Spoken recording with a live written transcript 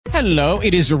Hello,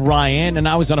 it is Ryan, and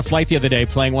I was on a flight the other day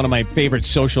playing one of my favorite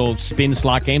social spin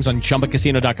slot games on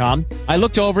ChumbaCasino.com. I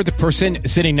looked over at the person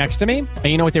sitting next to me, and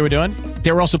you know what they were doing?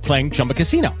 They were also playing Chumba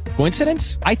Casino.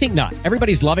 Coincidence? I think not.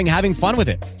 Everybody's loving having fun with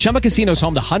it. Chumba Casino is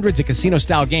home to hundreds of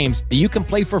casino-style games that you can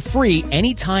play for free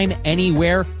anytime,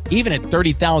 anywhere, even at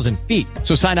 30,000 feet.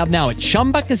 So sign up now at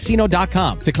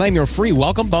ChumbaCasino.com to claim your free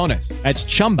welcome bonus. That's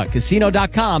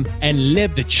ChumbaCasino.com and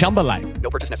live the Chumba life. No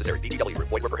purchase necessary. VGW.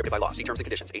 Void were prohibited by law. See terms and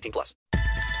conditions. 18+.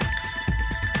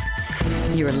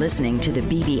 You're listening to the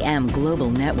BBM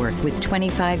Global Network with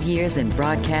 25 years in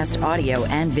broadcast audio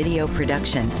and video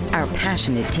production. Our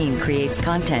passionate team creates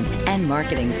content and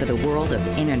marketing for the world of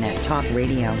Internet talk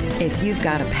radio. If you've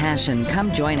got a passion,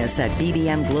 come join us at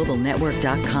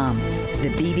bbmglobalnetwork.com. The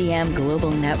BBM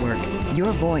Global Network.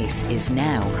 Your voice is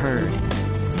now heard.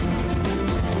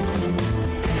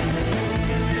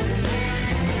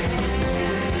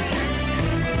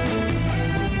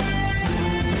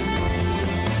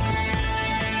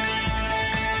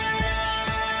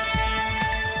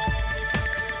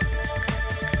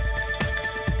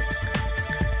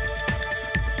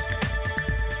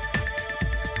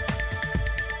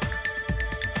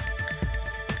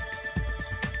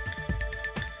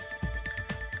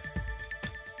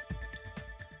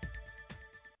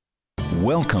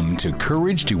 Welcome to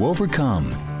Courage to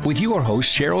Overcome with your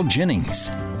host, Cheryl Jennings.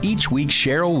 Each week,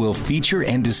 Cheryl will feature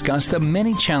and discuss the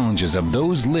many challenges of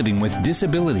those living with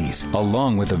disabilities,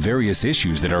 along with the various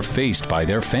issues that are faced by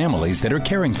their families that are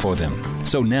caring for them.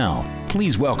 So now,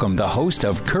 please welcome the host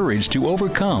of Courage to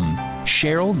Overcome,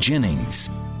 Cheryl Jennings.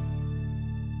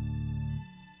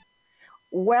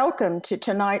 Welcome to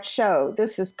tonight's show.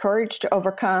 This is Courage to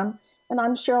Overcome, and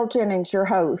I'm Cheryl Jennings, your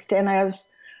host. And as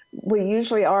we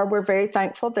usually are, we're very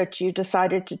thankful that you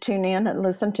decided to tune in and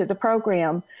listen to the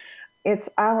program. It's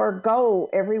our goal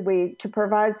every week to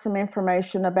provide some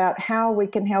information about how we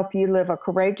can help you live a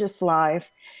courageous life,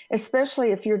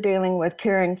 especially if you're dealing with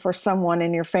caring for someone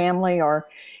in your family or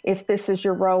if this is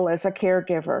your role as a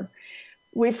caregiver.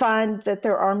 We find that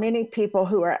there are many people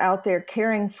who are out there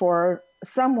caring for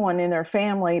someone in their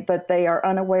family, but they are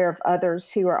unaware of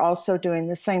others who are also doing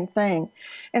the same thing.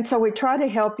 And so we try to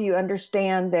help you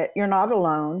understand that you're not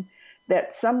alone,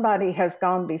 that somebody has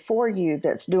gone before you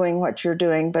that's doing what you're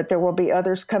doing, but there will be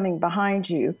others coming behind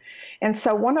you. And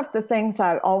so one of the things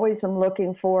I always am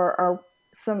looking for are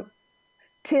some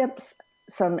tips,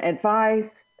 some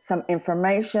advice, some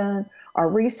information, or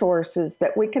resources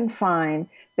that we can find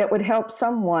that would help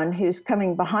someone who's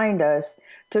coming behind us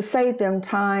to save them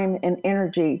time and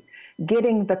energy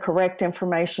getting the correct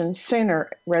information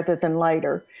sooner rather than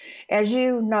later. As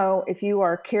you know, if you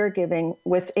are caregiving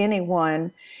with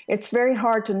anyone, it's very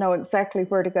hard to know exactly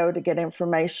where to go to get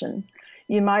information.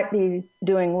 You might be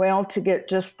doing well to get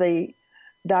just the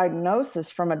diagnosis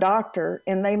from a doctor,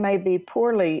 and they may be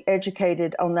poorly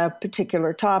educated on that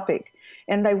particular topic,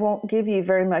 and they won't give you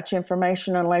very much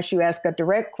information unless you ask a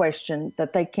direct question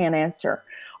that they can't answer.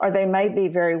 Or they may be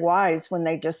very wise when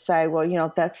they just say, well, you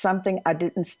know, that's something I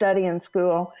didn't study in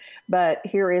school, but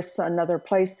here is another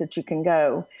place that you can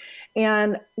go.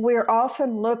 And we're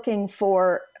often looking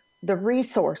for the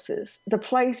resources, the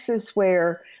places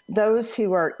where those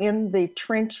who are in the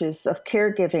trenches of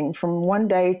caregiving from one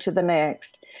day to the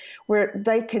next, where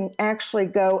they can actually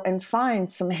go and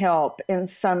find some help in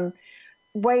some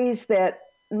ways that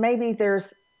maybe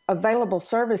there's available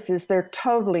services they're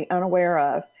totally unaware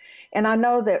of. And I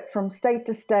know that from state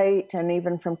to state and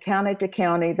even from county to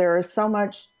county, there is so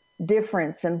much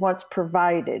difference in what's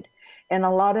provided. And a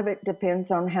lot of it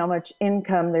depends on how much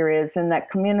income there is in that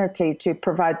community to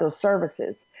provide those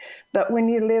services. But when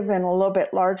you live in a little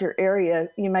bit larger area,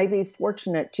 you may be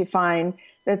fortunate to find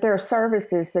that there are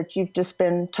services that you've just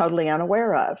been totally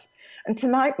unaware of. And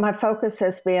tonight, my focus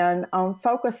has been on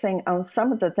focusing on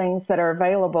some of the things that are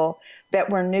available that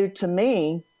were new to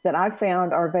me that I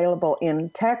found are available in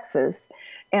Texas.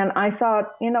 And I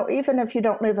thought, you know, even if you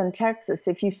don't live in Texas,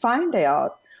 if you find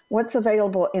out what's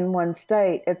available in one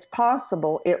state, it's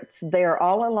possible it's there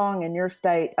all along in your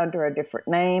state under a different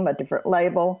name, a different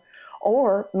label,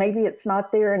 or maybe it's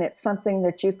not there and it's something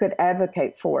that you could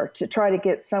advocate for to try to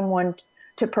get someone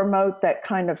to promote that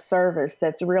kind of service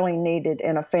that's really needed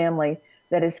in a family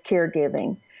that is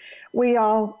caregiving. We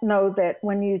all know that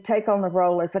when you take on the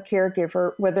role as a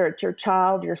caregiver, whether it's your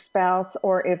child, your spouse,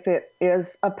 or if it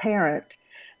is a parent,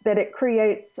 that it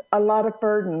creates a lot of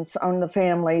burdens on the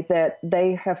family that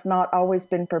they have not always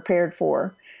been prepared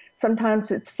for.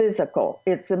 Sometimes it's physical,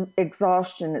 it's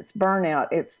exhaustion, it's burnout,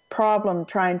 it's problem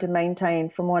trying to maintain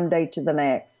from one day to the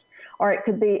next. Or it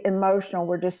could be emotional,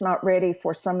 we're just not ready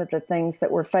for some of the things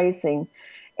that we're facing.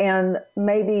 And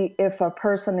maybe if a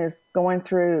person is going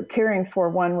through caring for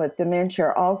one with dementia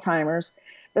or Alzheimer's,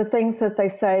 the things that they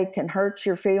say can hurt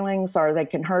your feelings, or they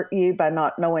can hurt you by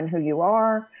not knowing who you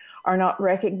are, or not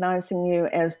recognizing you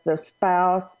as the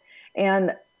spouse.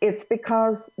 And it's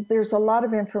because there's a lot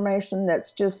of information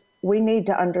that's just we need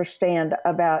to understand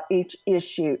about each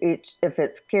issue, if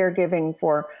it's caregiving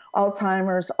for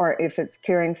Alzheimer's or if it's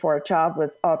caring for a child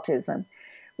with autism.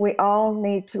 We all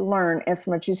need to learn as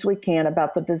much as we can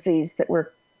about the disease that we're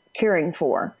caring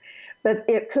for. But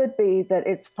it could be that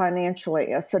it's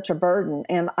financially such a burden.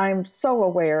 And I'm so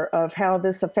aware of how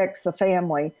this affects the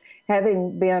family,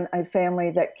 having been a family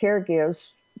that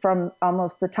caregives from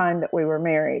almost the time that we were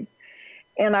married.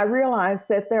 And I realize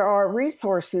that there are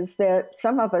resources that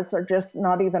some of us are just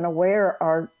not even aware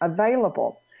are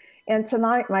available. And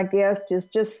tonight, my guest is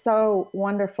just so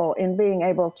wonderful in being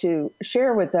able to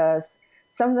share with us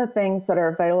some of the things that are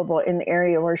available in the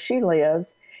area where she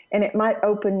lives. And it might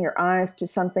open your eyes to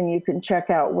something you can check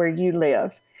out where you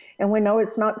live. And we know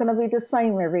it's not going to be the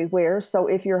same everywhere. So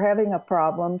if you're having a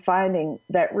problem finding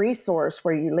that resource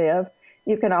where you live,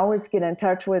 you can always get in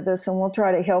touch with us, and we'll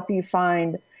try to help you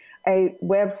find a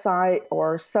website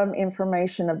or some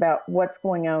information about what's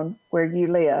going on where you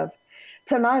live.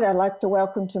 Tonight, I'd like to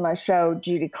welcome to my show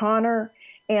Judy Connor,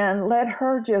 and let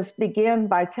her just begin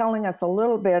by telling us a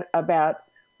little bit about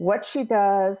what she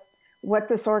does, what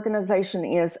this organization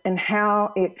is, and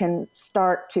how it can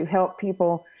start to help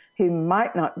people who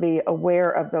might not be aware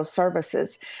of those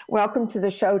services. Welcome to the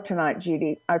show tonight,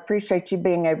 Judy. I appreciate you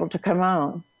being able to come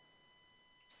on.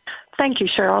 Thank you,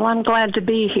 Cheryl. I'm glad to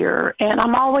be here. And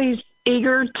I'm always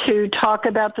eager to talk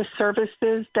about the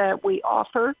services that we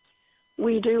offer.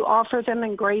 We do offer them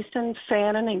in Grayson,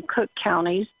 Fannin, and Cook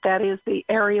counties. That is the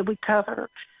area we cover.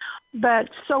 But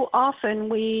so often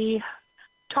we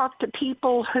talk to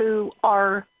people who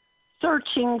are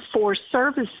searching for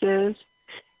services,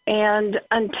 and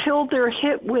until they're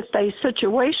hit with a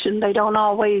situation, they don't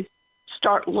always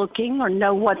start looking or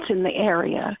know what's in the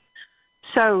area.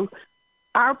 So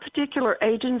our particular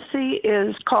agency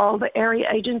is called the Area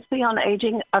Agency on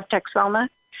Aging of Texoma,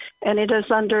 and it is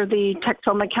under the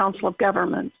Texoma Council of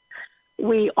Governments.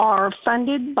 We are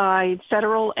funded by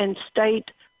federal and state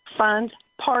funds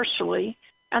partially,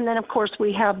 and then, of course,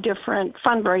 we have different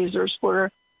fundraisers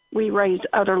where we raise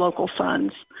other local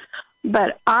funds.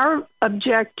 But our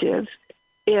objective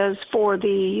is for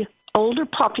the older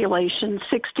population,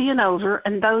 60 and over,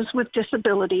 and those with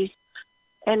disabilities,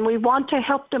 and we want to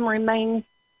help them remain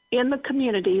in the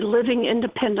community, living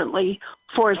independently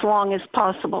for as long as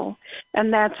possible.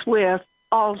 And that's with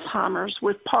Alzheimer's,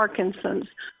 with Parkinson's,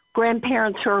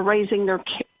 grandparents who are raising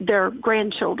their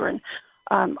grandchildren,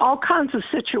 all kinds of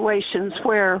situations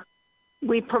where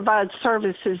we provide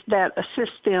services that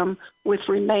assist them with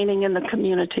remaining in the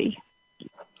community.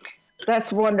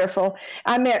 That's wonderful.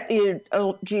 I met you,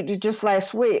 Judy, just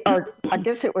last week, or I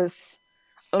guess it was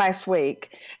last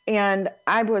week, and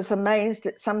I was amazed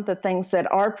at some of the things that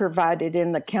are provided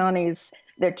in the counties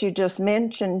that you just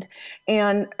mentioned,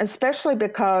 and especially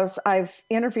because I've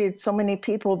interviewed so many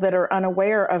people that are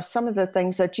unaware of some of the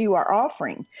things that you are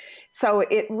offering. So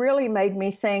it really made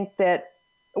me think that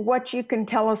what you can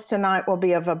tell us tonight will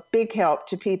be of a big help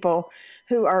to people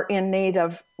who are in need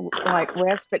of like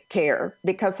respite care,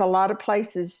 because a lot of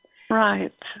places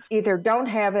right either don't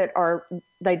have it or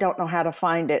they don't know how to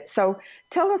find it. So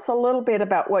tell us a little bit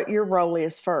about what your role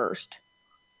is first.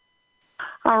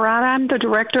 All right. I'm the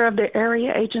director of the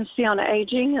Area Agency on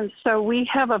Aging, and so we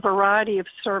have a variety of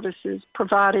services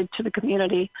provided to the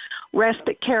community.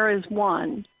 Respite care is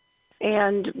one,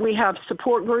 and we have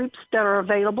support groups that are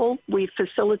available. We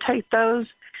facilitate those.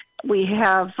 We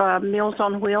have Meals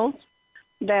on Wheels,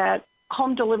 that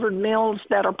home-delivered meals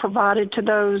that are provided to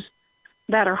those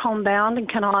that are homebound and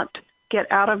cannot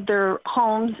get out of their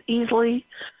homes easily.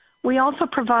 We also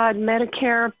provide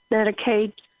Medicare,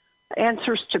 Medicaid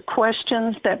answers to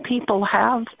questions that people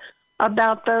have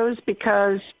about those,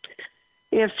 because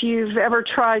if you've ever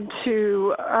tried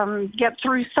to get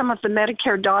through some of the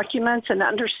Medicare documents and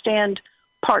understand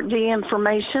Part D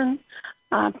information,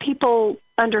 people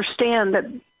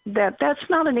understand that that's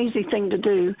not an easy thing to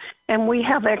do, and we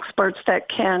have experts that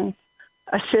can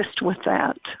assist with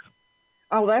that.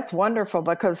 Oh, that's wonderful,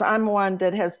 because I'm one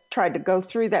that has tried to go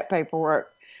through that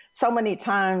paperwork so many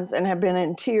times and have been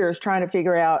in tears trying to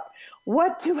figure out,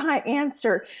 what do I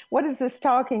answer? What is this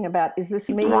talking about? Is this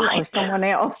me or someone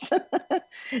else?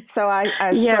 So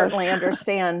I yes. certainly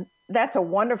understand. That's a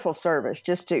wonderful service,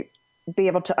 just to be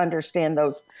able to understand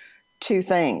those two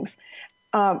things.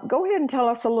 Go ahead and tell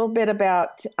us a little bit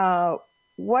about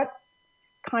what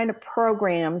kind of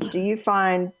programs do you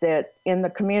find that in the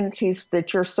communities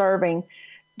that you're serving,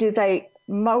 do they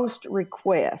most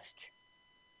request?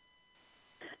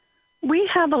 We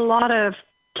have a lot of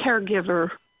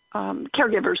caregivers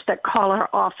that call our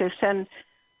office, and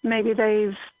maybe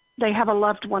they have a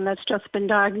loved one that's just been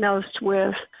diagnosed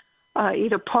with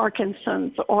either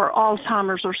Parkinson's or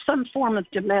Alzheimer's or some form of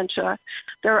dementia.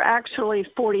 There are actually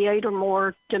 48 or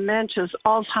more dementias.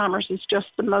 Alzheimer's is just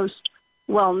the most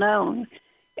well-known,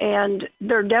 and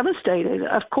they're devastated.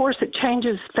 Of course, it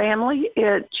changes family.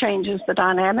 It changes the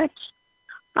dynamics,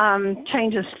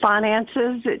 changes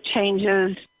finances. It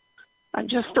changes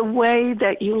just the way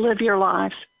that you live your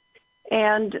life.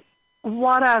 And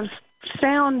what I've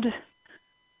found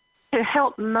to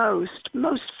help most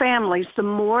families, the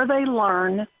more they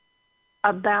learn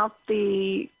about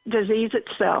the disease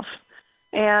itself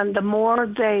and the more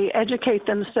they educate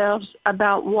themselves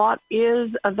about what is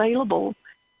available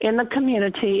in the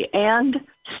community and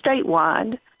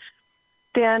statewide,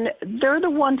 then they're the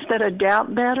ones that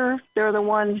adapt better. They're the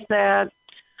ones that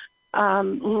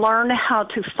learn how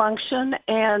to function,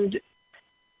 and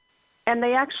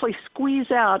they actually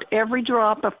squeeze out every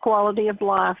drop of quality of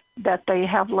life that they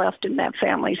have left in that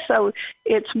family. So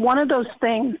it's one of those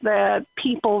things that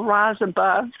people rise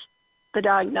above the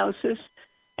diagnosis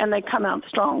and they come out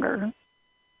stronger.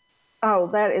 Oh,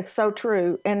 that is so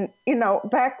true. And,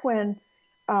 back when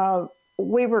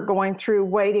we were going through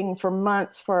waiting for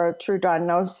months for a true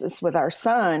diagnosis with our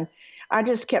son, I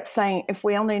just kept saying, if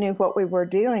we only knew what we were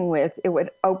dealing with, it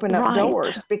would open up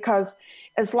doors, because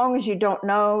as long as you don't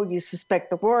know, you suspect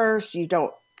the worst, you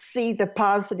don't see the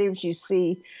positives, you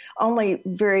see only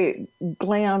very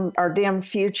dim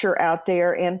future out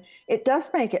there, and it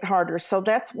does make it harder. So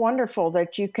that's wonderful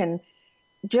that you can,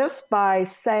 just by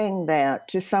saying that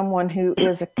to someone who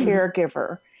is a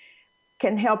caregiver,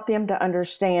 can help them to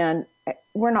understand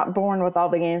we're not born with all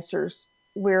the answers.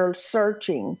 We're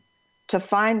searching to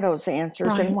find those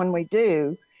answers, right. And when we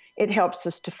do, it helps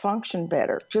us to function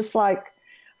better. Just like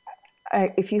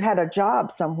if you had a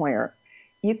job somewhere,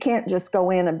 you can't just go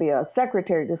in and be a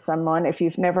secretary to someone if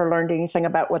you've never learned anything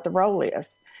about what the role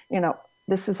is.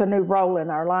 This is a new role in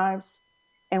our lives,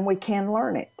 and we can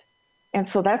learn it. And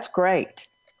so that's great.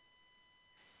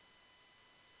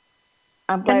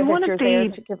 I'm glad that you're there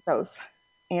to give those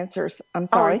answers. I'm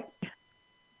sorry.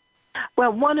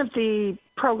 Well, one of the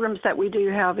programs that we do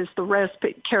have is the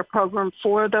respite care program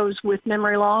for those with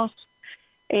memory loss.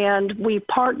 And we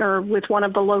partner with one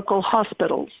of the local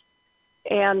hospitals.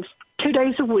 And 2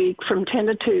 days a week from 10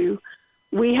 to 2,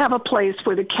 we have a place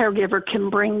where the caregiver can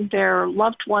bring their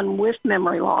loved one with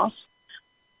memory loss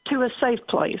to a safe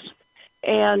place.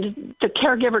 And the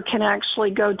caregiver can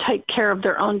actually go take care of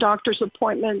their own doctor's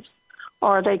appointments,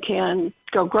 or they can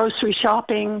go grocery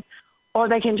shopping, or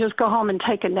they can just go home and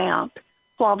take a nap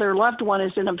while their loved one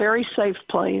is in a very safe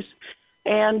place.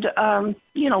 And,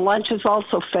 lunch is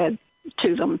also fed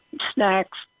to them,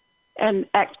 snacks and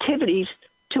activities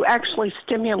to actually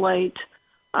stimulate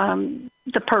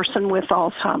the person with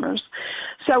Alzheimer's.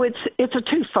 So it's a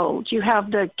twofold. You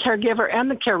have the caregiver and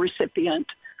the care recipient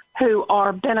who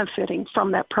are benefiting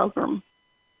from that program.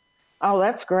 Oh,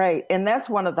 that's great. And that's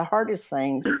one of the hardest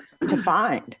things to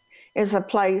find, is a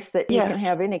place that you can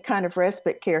have any kind of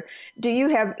respite care. Do you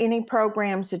have any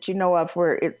programs that you know of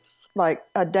where it's like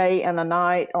a day and a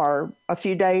night or a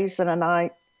few days and a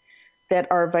night that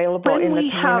are available in the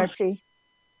community?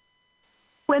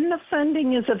 When the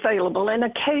funding is available, and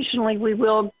occasionally we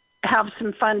will have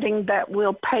some funding that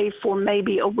will pay for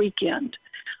maybe a weekend,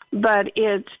 but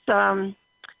it's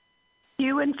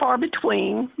few and far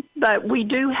between, but we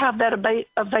do have that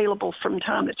available from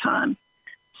time to time.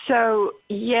 So,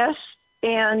 yes,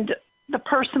 and the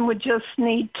person would just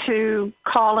need to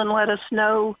call and let us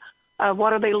know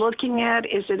what are they looking at.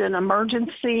 Is it an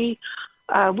emergency?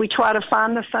 We try to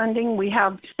find the funding. We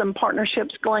have some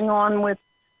partnerships going on with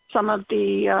some of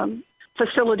the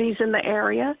facilities in the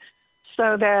area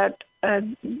so that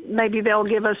maybe they'll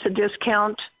give us a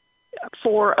discount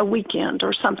for a weekend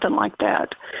or something like that,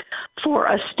 for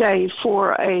a stay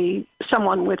for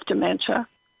someone with dementia.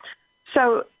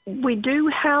 So we do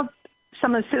have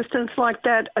some assistance like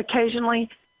that occasionally,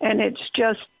 and it's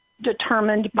just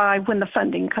determined by when the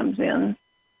funding comes in.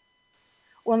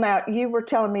 Well, now, you were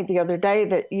telling me the other day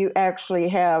that you actually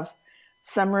have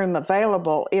some room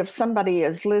available. If somebody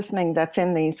is listening that's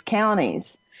in these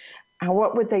counties,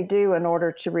 what would they do in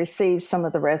order to receive some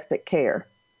of the respite care?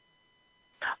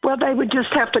 Well, they would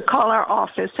just have to call our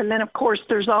office. And then, of course,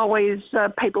 there's always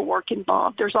paperwork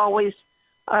involved. There's always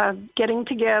getting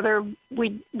together.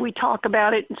 We talk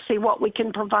about it and see what we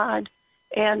can provide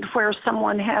and where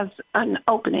someone has an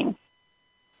opening.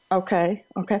 Okay.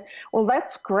 Well,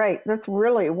 that's great. That's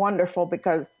really wonderful,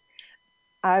 because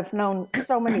I've known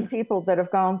so many people that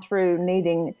have gone through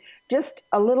needing just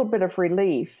a little bit of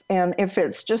relief. And if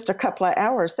it's just a couple of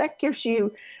hours, that gives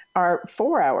you, or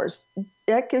 4 hours,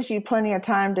 that gives you plenty of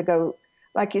time to go,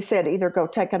 like you said, either go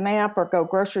take a nap or go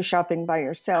grocery shopping by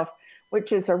yourself,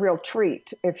 which is a real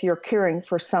treat if you're caring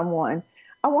for someone.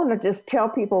 I want to just tell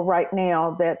people right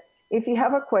now that if you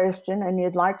have a question and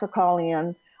you'd like to call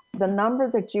in, the number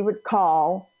that you would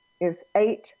call is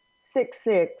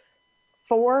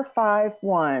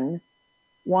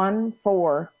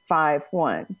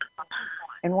 866-451-1451.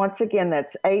 And once again,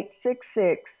 that's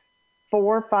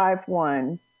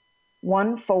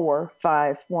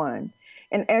 866-451-1451.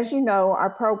 And as you know, our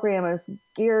program is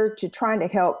geared to trying to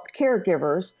help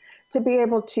caregivers to be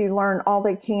able to learn all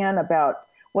they can about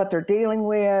what they're dealing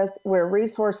with, where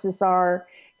resources are,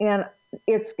 and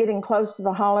it's getting close to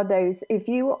the holidays. If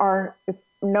you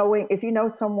know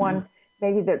someone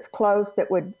maybe that's close that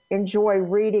would enjoy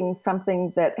reading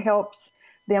something that helps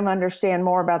them understand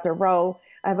more about their role,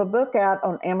 I have a book out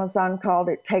on Amazon called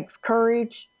It Takes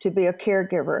Courage to Be a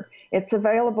Caregiver. It's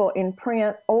available in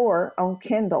print or on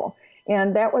Kindle.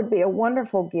 And that would be a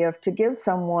wonderful gift to give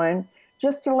someone,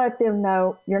 just to let them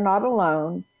know you're not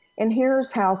alone. And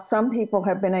here's how some people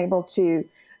have been able to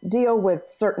deal with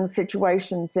certain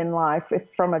situations in life,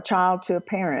 from a child to a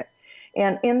parent.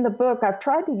 And in the book, I've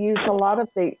tried to use a lot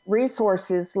of the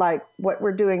resources, like what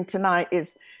we're doing tonight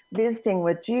is visiting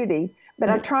with Judy, but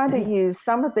I tried to use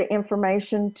some of the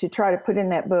information to try to put in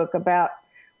that book about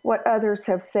what others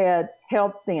have said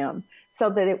helped them,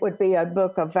 so that it would be a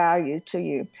book of value to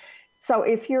you. So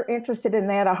if you're interested in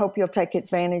that, I hope you'll take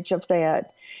advantage of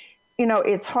that. You know,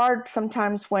 it's hard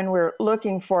sometimes when we're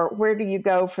looking for where do you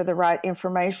go for the right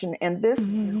information. And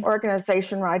this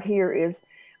organization right here is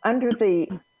under the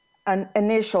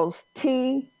initials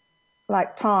T,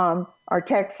 like Tom or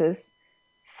Texas,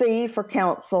 C for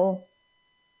council,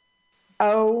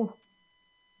 O,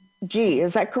 G.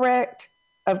 Is that correct?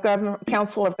 Of Government,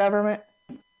 Council of Government?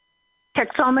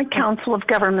 Texoma Council of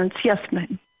Governments, yes,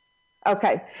 ma'am.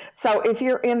 Okay. So if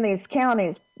you're in these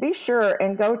counties, be sure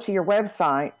and go to your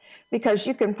website, because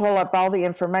you can pull up all the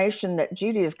information that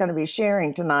Judy is going to be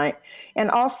sharing tonight. And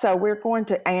also, we're going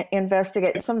to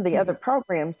investigate some of the other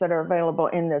programs that are available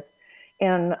in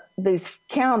these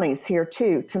counties here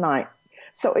too tonight.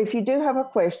 So if you do have a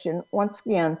question, once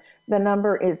again, the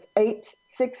number is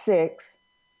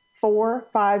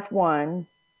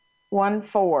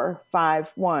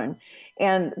 866-451-1451.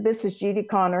 And this is Judy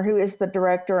Connor, who is the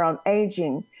Director on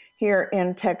Aging here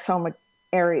in Texoma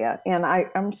area. And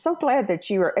I'm so glad that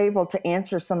you were able to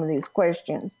answer some of these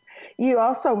questions. You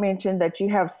also mentioned that you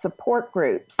have support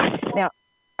groups. Now,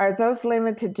 are those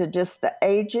limited to just the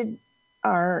aged?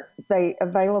 Are they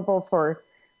available for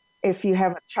if you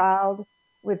have a child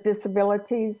with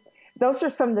disabilities? Those are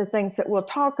some of the things that we'll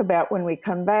talk about when we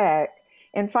come back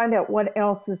and find out what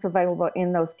else is available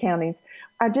in those counties.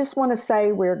 I just want to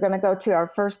say we're going to go to our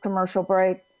first commercial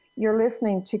break. You're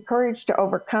listening to Courage to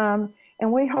Overcome,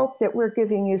 and we hope that we're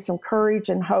giving you some courage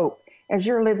and hope as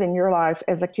you're living your life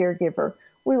as a caregiver.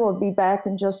 We will be back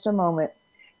in just a moment.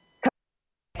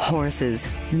 Horses,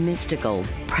 mystical,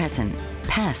 present,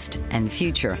 past, and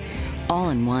future, all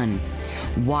in one.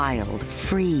 Wild,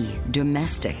 free,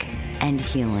 domestic, and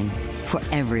healing for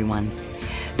everyone.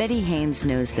 Betty Hames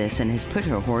knows this and has put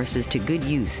her horses to good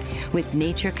use with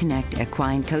Nature Connect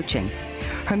Equine Coaching.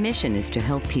 Her mission is to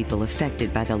help people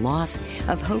affected by the loss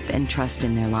of hope and trust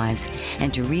in their lives,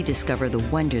 and to rediscover the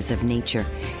wonders of nature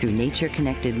through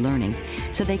nature-connected learning,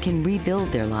 so they can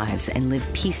rebuild their lives and live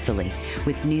peacefully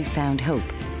with newfound hope,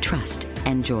 trust,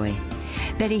 and joy.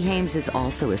 Betty Hames is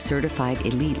also a certified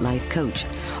elite life coach,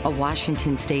 a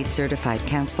Washington State certified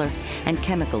counselor, and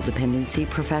chemical dependency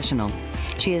professional.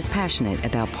 She is passionate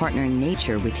about partnering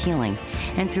nature with healing,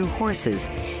 and through horses,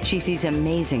 she sees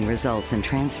amazing results and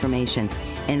transformation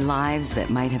in lives that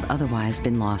might have otherwise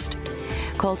been lost.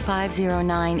 Call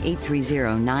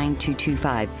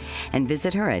 509-830-9225 and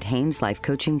visit her at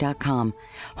HamesLifeCoaching.com.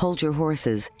 Hold your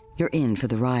horses. You're in for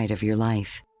the ride of your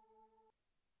life.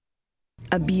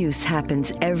 Abuse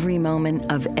happens every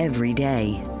moment of every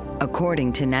day.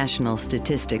 According to national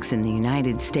statistics in the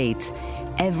United States,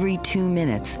 every 2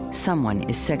 minutes, someone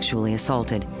is sexually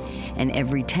assaulted, and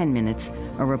every 10 minutes,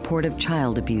 a report of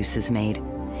child abuse is made.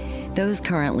 Those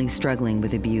currently struggling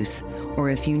with abuse,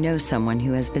 or if you know someone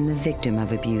who has been the victim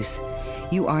of abuse,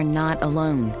 you are not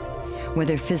alone.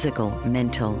 Whether physical,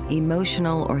 mental,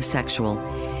 emotional, or sexual,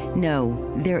 know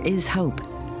there is hope,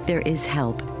 there is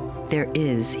help, there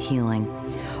is healing.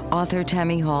 Author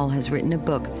Tammy Hall has written a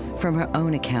book from her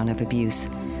own account of abuse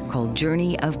called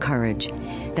Journey of Courage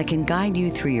that can guide you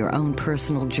through your own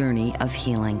personal journey of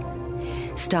healing.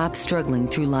 Stop struggling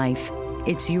through life.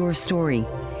 It's your story.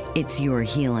 It's your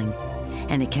healing.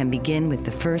 And it can begin with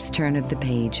the first turn of the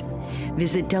page.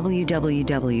 Visit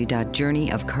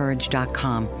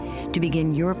www.journeyofcourage.com to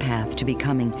begin your path to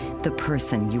becoming the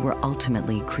person you were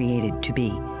ultimately created to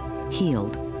be.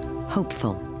 Healed,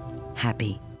 hopeful,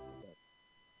 happy.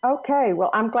 Okay,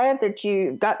 well, I'm glad that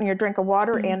you've gotten your drink of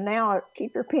water, and now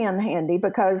keep your pen handy,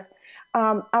 because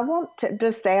I want to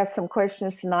just ask some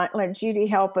questions tonight and let Judy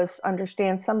help us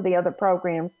understand some of the other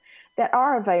programs that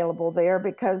are available there,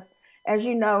 because as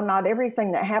you know, not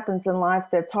everything that happens in life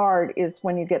that's hard is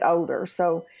when you get older.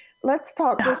 So let's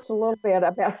talk just a little bit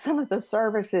about some of the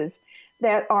services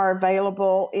that are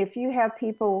available. If you have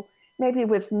people maybe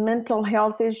with mental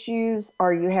health issues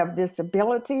or you have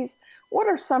disabilities, what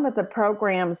are some of the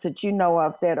programs that you know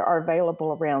of that are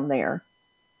available around there?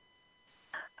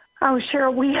 Oh,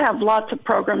 Cheryl, we have lots of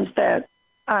programs that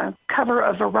cover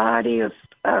a variety of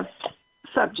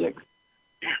subjects.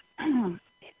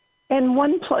 And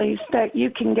one place that you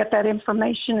can get that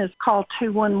information is called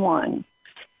 211.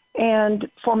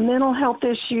 And for mental health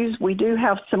issues, we do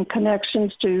have some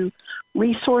connections to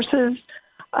resources.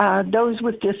 Those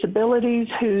with disabilities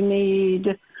who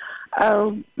need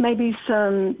maybe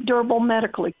some durable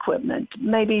medical equipment,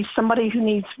 maybe somebody who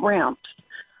needs ramps,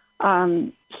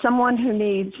 someone who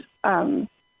needs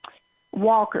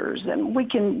walkers, and we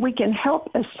can help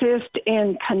assist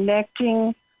in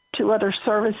connecting to other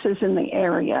services in the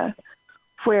area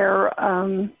where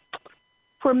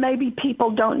maybe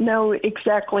people don't know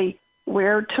exactly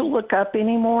where to look up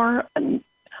anymore. And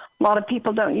a lot of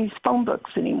people don't use phone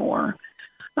books anymore.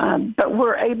 But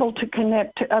we're able to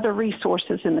connect to other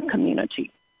resources in the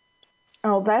community.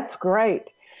 Oh, that's great.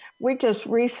 We just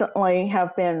recently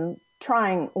have been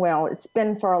trying, well, it's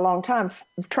been for a long time,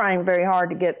 trying very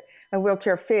hard to get a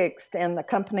wheelchair fixed, and the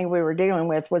company we were dealing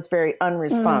with was very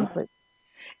unresponsive.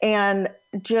 And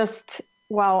just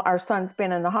while our son's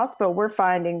been in the hospital, we're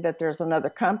finding that there's another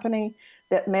company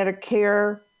that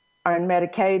Medicare and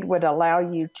Medicaid would allow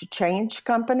you to change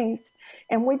companies.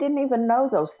 And we didn't even know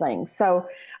those things. So,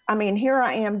 I mean, here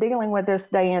I am dealing with this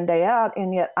day in, day out,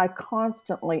 and yet I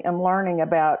constantly am learning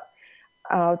about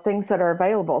things that are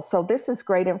available. So this is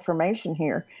great information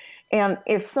here. And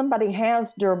if somebody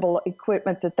has durable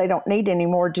equipment that they don't need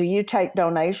anymore, do you take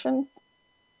donations?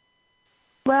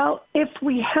 Well, if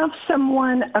we have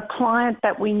a client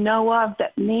that we know of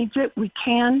that needs it, we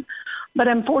can. But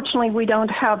unfortunately, we don't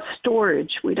have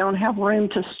storage. We don't have room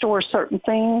to store certain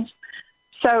things.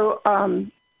 So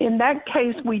in that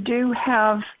case, we do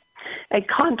have a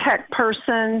contact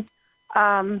person.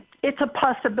 It's a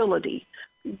possibility,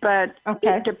 but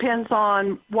It depends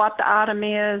on what the item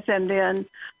is and then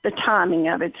the timing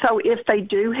of it. So if they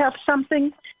do have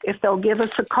something, if they'll give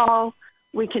us a call,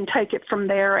 we can take it from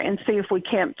there and see if we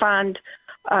can't find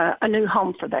a new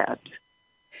home for that.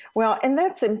 Well, and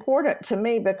that's important to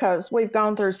me because we've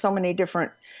gone through so many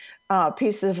different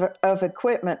pieces of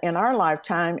equipment in our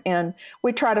lifetime, and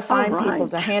we try to find people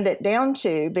to hand it down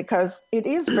to because it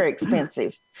is very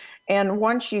expensive. And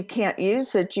once you can't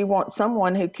use it, you want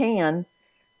someone who can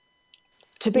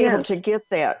to be able to get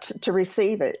that, to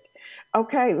receive it.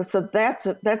 Okay, so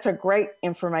that's a great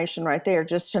information right there,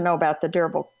 just to know about the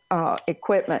durable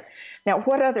equipment. Now,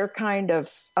 what other kind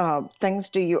of things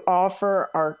do you offer,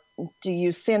 or do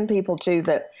you send people to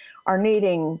that are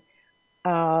needing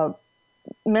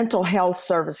mental health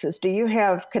services? Do you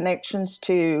have connections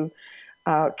to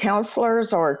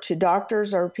counselors or to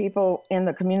doctors or people in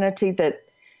the community that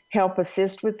help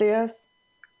assist with this?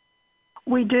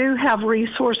 We do have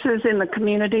resources in the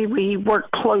community. We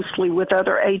work closely with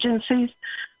other agencies.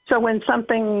 So when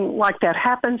something like that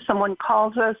happens, someone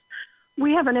calls us,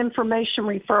 we have an information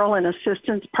referral and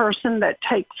assistance person that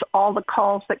takes all the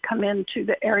calls that come into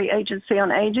the Area Agency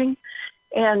on Aging,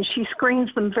 and she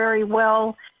screens them very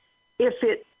well.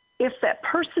 If that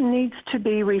person needs to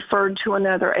be referred to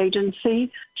another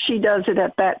agency, she does it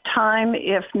at that time.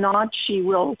 If not, she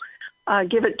will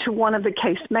give it to one of the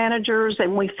case managers,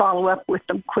 and we follow up with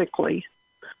them quickly.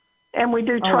 And we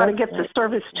do try to get the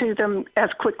service to them as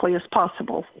quickly as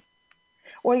possible.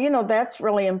 Well, you know, that's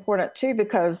really important, too,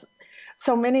 because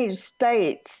so many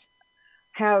states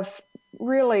have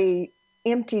really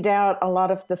emptied out a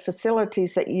lot of the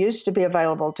facilities that used to be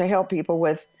available to help people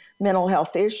with mental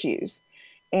health issues.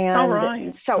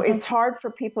 And so it's hard for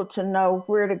people to know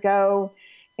where to go.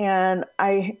 And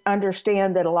I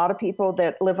understand that a lot of people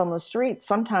that live on the street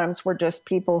sometimes were just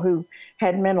people who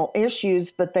had mental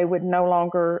issues, but they would no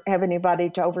longer have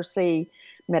anybody to oversee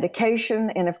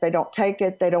medication. And if they don't take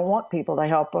it, they don't want people to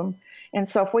help them. And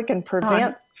so if we can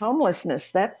prevent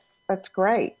homelessness, that's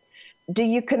great. Do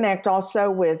you connect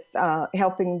also with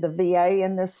helping the VA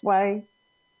in this way?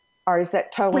 Or is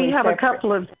that totally We have separate?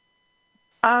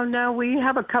 We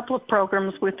have a couple of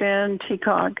programs within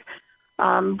TCOG.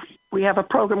 We have a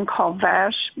program called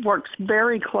VASH, works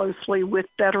very closely with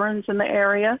veterans in the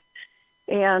area.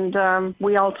 And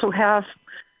we also have,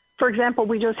 for example,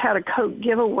 we just had a coat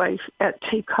giveaway at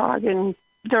TCOG, and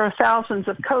there are thousands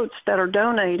of coats that are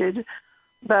donated,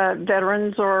 but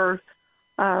veterans are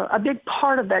a big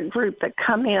part of that group that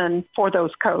come in for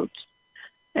those coats.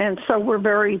 And so we're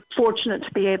very fortunate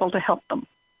to be able to help them.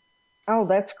 Oh,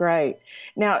 that's great.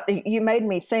 Now, you made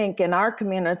me think, in our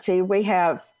community, we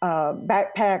have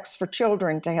backpacks for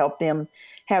children to help them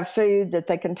have food that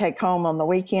they can take home on the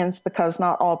weekends, because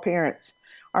not all parents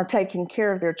are taking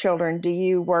care of their children. Do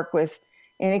you work with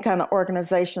any kind of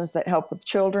organizations that help with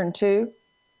children too?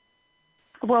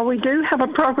 Well, we do have a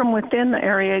program within the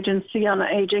Area Agency on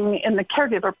Aging in the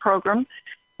caregiver program,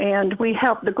 and we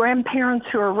help the grandparents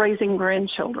who are raising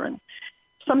grandchildren.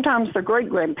 Sometimes the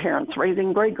great-grandparents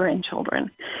raising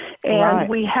great-grandchildren. And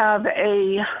we have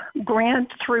a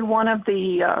grant through one of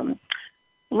the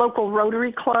local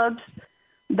Rotary clubs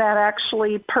that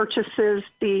actually purchases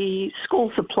the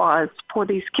school supplies for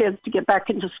these kids to get back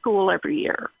into school every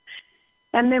year.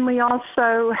 And then we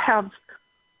also have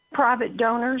private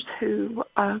donors who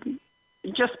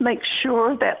just make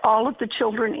sure that all of the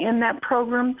children in that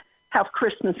program have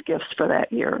Christmas gifts for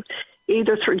that year,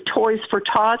 either through Toys for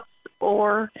Tots,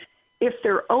 or if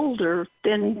they're older,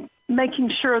 then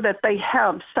making sure that they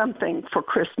have something for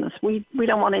Christmas. We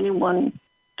don't want anyone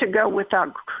to go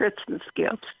without Christmas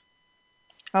gifts.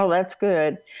 Oh, that's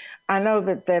good. I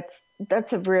know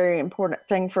that's a very important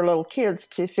thing for little kids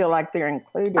to feel like they're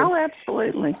included. Oh,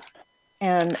 absolutely.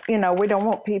 And, we don't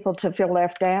want people to feel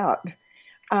left out.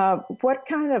 Tell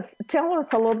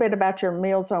us a little bit about your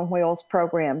Meals on Wheels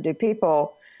program. Do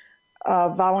people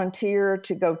volunteer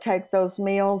to go take those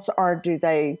meals, or do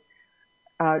they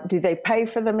pay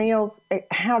for the meals?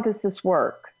 How does this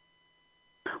work?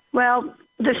 Well,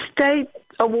 the state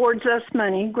awards us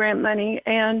money, grant money,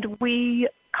 and we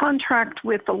contract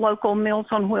with the local Meals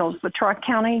on Wheels, the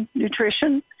Tri-County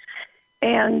Nutrition,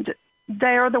 and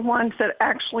they are the ones that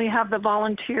actually have the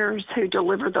volunteers who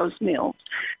deliver those meals.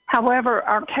 However,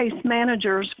 our case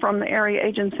managers from the Area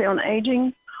Agency on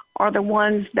Aging are the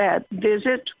ones that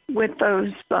visit with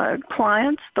those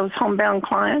clients, those homebound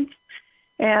clients,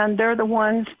 and they're the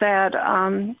ones that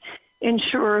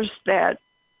ensures that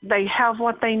they have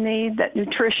what they need, that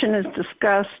nutrition is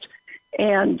discussed,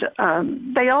 and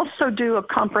they also do a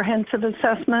comprehensive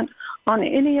assessment on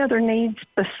any other needs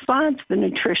besides the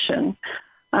nutrition.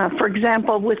 For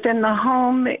example, within the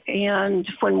home, and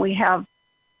when we have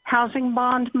housing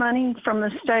bond money from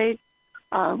the state,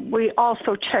 we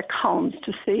also check homes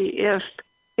to see if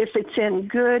it's in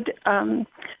good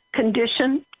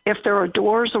condition, if there are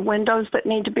doors or windows that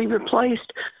need to be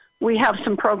replaced. We have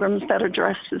some programs that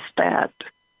addresses that.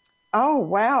 Oh,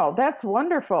 wow. That's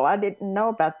wonderful. I didn't know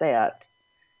about that.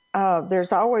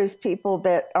 There's always people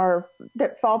that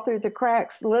fall through the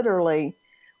cracks, literally,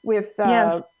 with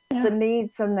the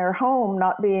needs in their home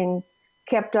not being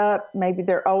kept up. Maybe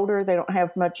they're older, they don't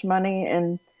have much money,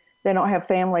 and they don't have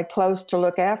family close to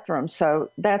look after them. So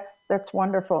that's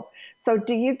wonderful. So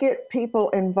do you get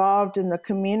people involved in the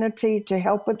community to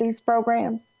help with these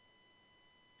programs?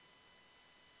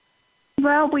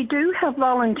 Well, we do have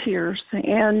volunteers,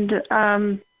 and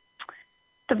the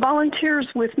volunteers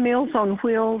with Meals on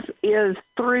Wheels is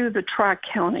through the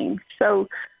Tri-County. So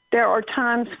there are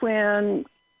times when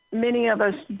many of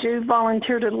us do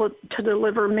volunteer to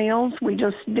deliver meals. We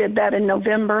just did that in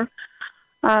November.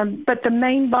 But the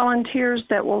main volunteers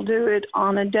that will do it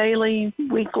on a daily,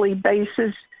 weekly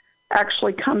basis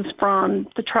actually comes from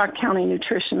the Tri-County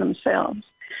Nutrition themselves.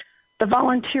 The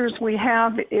volunteers we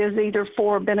have is either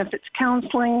for benefits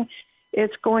counseling,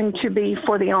 it's going to be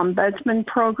for the Ombudsman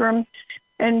program,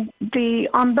 and the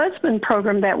Ombudsman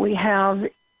program that we have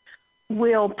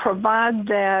will provide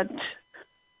that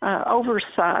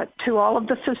oversight to all of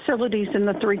the facilities in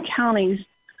the 3 counties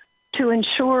to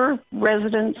ensure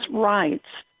residents' rights.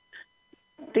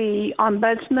 The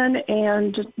ombudsman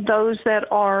and those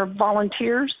that are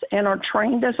volunteers and are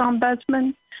trained as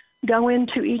ombudsmen go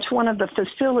into each one of the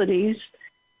facilities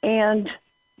and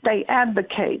they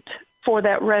advocate for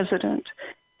that resident,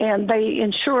 and they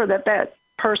ensure that that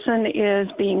person is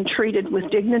being treated with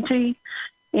dignity,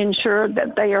 ensure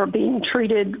that they are being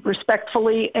treated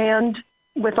respectfully and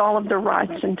with all of their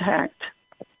rights intact.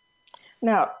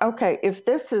 Now, okay, if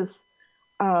this is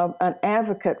an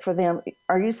advocate for them,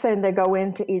 are you saying they go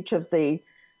into each of the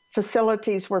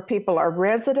facilities where people are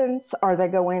residents, or they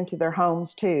go into their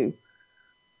homes too?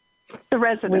 The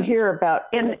residents. We hear about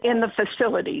in the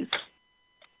facilities.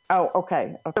 Oh,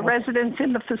 okay. The residents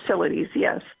in the facilities,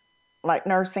 yes. Like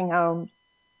nursing homes?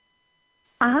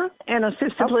 And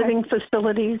assisted living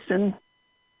facilities. And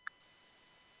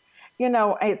you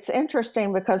know, it's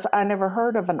interesting because I never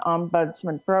heard of an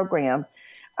ombudsman program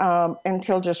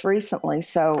until just recently.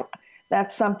 So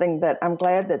that's something that I'm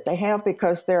glad that they have,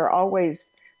 because there are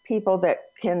always people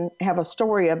that can have a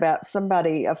story about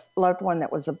somebody, a loved one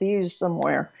that was abused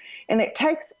somewhere. And it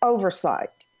takes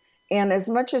oversight. And as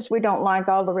much as we don't like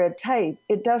all the red tape,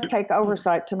 it does take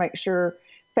oversight to make sure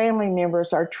family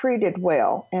members are treated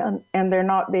well and they're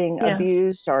not being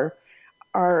abused or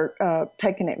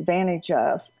taken advantage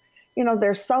of. You know,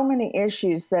 there's so many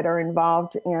issues that are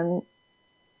involved in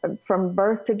from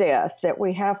birth to death that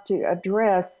we have to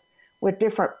address with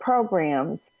different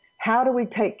programs. How do we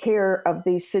take care of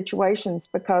these situations?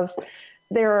 Because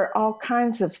there are all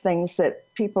kinds of things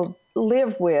that people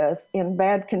live with in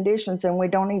bad conditions, and we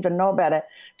don't even know about it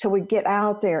till we get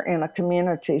out there in a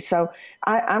community. So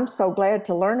I'm so glad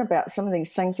to learn about some of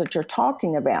these things that you're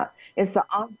talking about. Is the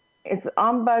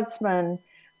ombudsman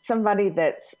somebody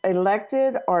that's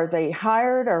elected, or are they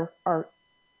hired, or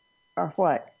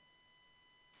what?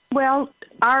 Well,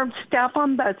 our staff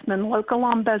ombudsman, local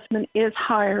ombudsman, is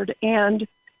hired, and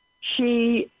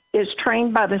she is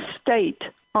trained by the state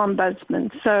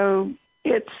ombudsman. So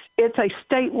it's a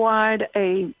statewide,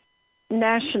 a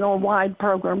national-wide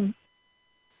program.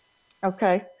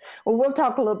 Okay. Well, we'll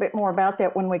talk a little bit more about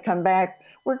that when we come back.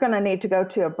 We're going to need to go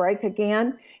to a break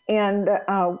again. And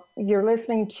you're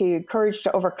listening to Courage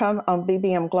to Overcome on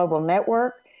BBM Global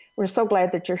Network. We're so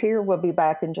glad that you're here. We'll be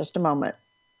back in just a moment.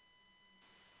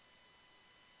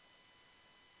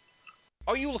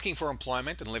 Are you looking for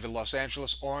employment and live in Los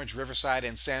Angeles, Orange, Riverside,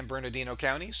 and San Bernardino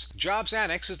counties? Jobs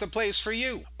Annex is the place for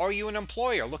you. Are you an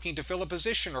employer looking to fill a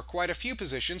position or quite a few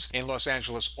positions in Los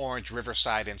Angeles, Orange,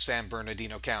 Riverside, and San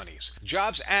Bernardino counties?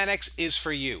 Jobs Annex is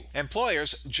for you.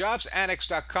 Employers,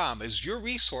 JobsAnnex.com is your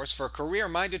resource for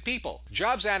career-minded people.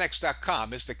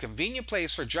 JobsAnnex.com is the convenient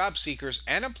place for job seekers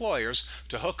and employers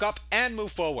to hook up and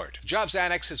move forward. Jobs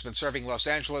Annex has been serving Los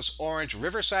Angeles, Orange,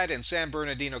 Riverside, and San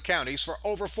Bernardino counties for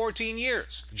over 14 years.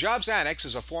 Jobs Annex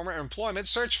is a former employment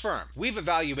search firm. We've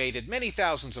evaluated many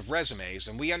thousands of resumes,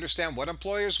 and we understand what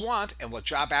employers want and what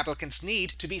job applicants need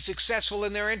to be successful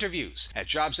in their interviews. At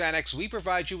Jobs Annex, we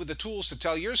provide you with the tools to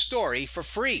tell your story for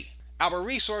free. Our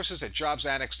resources at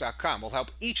JobsAnnex.com will help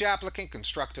each applicant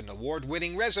construct an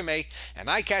award-winning resume, an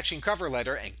eye-catching cover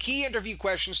letter, and key interview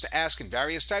questions to ask in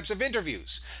various types of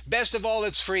interviews. Best of all,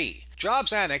 it's free.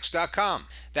 JobsAnnex.com.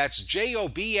 That's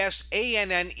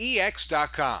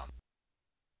JobsAnnex.com.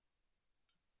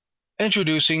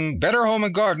 Introducing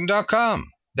BetterHomeAndGarden.com.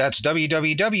 That's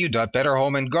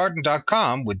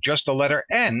www.betterhomeandgarden.com with just the letter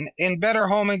N in Better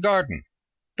Home and Garden.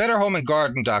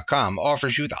 BetterHomeAndGarden.com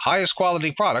offers you the highest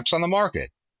quality products on the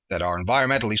market that are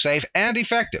environmentally safe and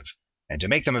effective, and to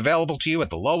make them available to you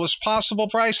at the lowest possible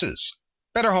prices.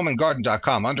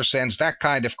 BetterHomeAndGarden.com understands that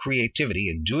kind of creativity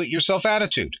and do-it-yourself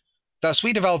attitude. Thus,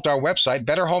 we developed our website,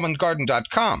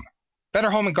 BetterHomeAndGarden.com.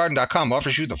 BetterHomeAndGarden.com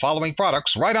offers you the following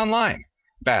products right online: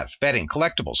 bath, bedding,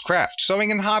 collectibles, craft,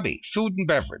 sewing and hobby, food and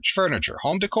beverage, furniture,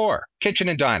 home decor, kitchen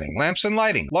and dining, lamps and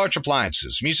lighting, large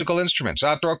appliances, musical instruments,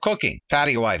 outdoor cooking,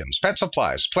 patio items, pet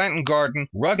supplies, plant and garden,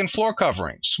 rug and floor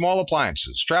coverings, small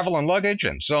appliances, travel and luggage,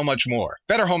 and so much more.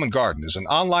 Better Home and Garden is an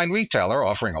online retailer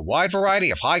offering a wide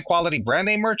variety of high-quality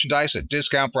brand-name merchandise at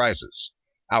discount prices.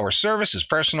 Our service is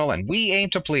personal and we aim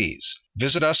to please.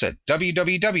 Visit us at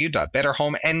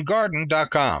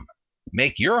www.betterhomeandgarden.com.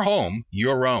 Make your home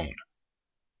your own.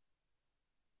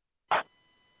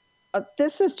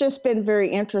 This has just been very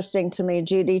interesting to me,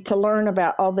 Judy, to learn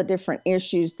about all the different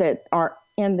issues that are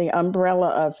in the umbrella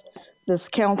of this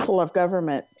Council of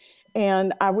Government.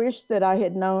 And I wish that I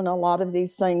had known a lot of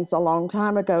these things a long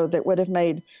time ago that would have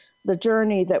made the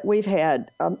journey that we've had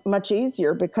much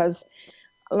easier, because,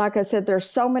 like I said, there's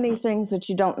so many things that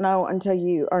you don't know until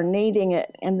you are needing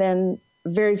it. And then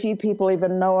very few people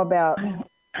even know about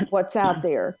what's out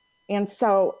there. And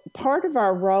so part of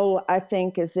our role, I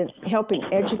think, is in helping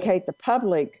educate the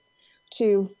public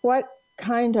to what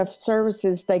kind of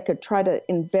services they could try to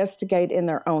investigate in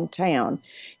their own town.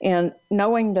 And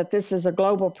knowing that this is a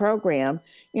global program,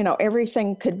 you know,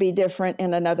 everything could be different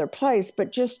in another place,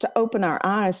 but just to open our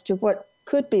eyes to what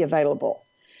could be available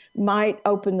might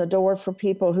open the door for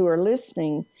people who are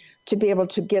listening to be able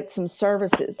to get some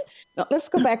services. Now, let's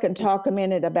go back and talk a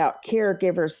minute about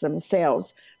caregivers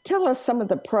themselves. Tell us some of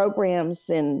the programs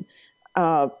and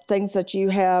things that you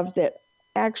have that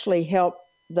actually help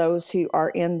those who are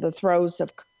in the throes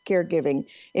of caregiving,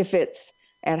 if it's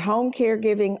at home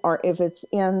caregiving or if it's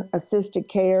in assisted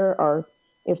care or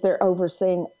if they're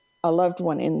overseeing a loved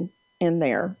one in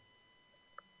there?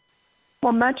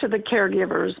 Well, much of the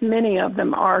caregivers, many of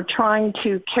them are trying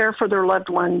to care for their loved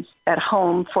ones at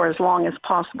home for as long as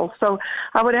possible. So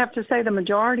I would have to say the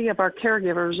majority of our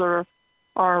caregivers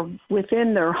are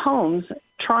within their homes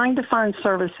trying to find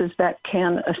services that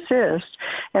can assist.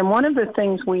 And one of the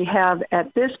things we have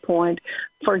at this point,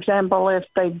 for example, if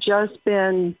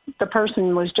the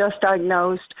person was just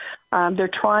diagnosed, they're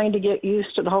trying to get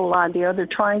used to the whole idea, they're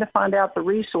trying to find out the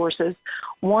resources.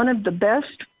 One of the best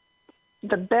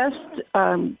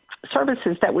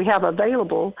services that we have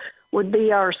available would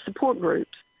be our support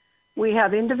groups. We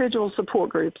have individual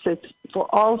support groups. It's for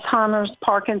Alzheimer's,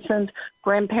 Parkinson's,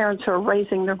 grandparents who are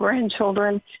raising their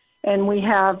grandchildren, and we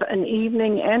have an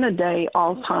evening and a day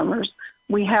Alzheimer's.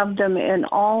 We have them in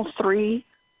all 3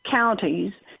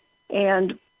 counties,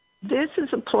 and this is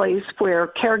a place where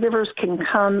caregivers can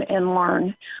come and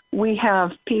learn. We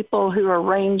have people who are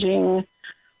ranging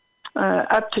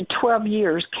up to 12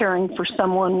 years caring for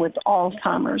someone with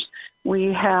Alzheimer's.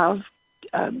 We have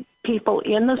people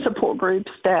in the support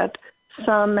groups that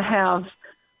some have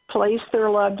placed their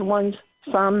loved ones,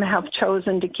 some have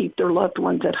chosen to keep their loved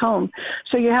ones at home.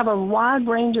 So you have a wide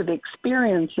range of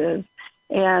experiences.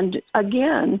 And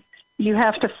again, you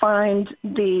have to find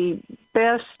the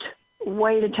best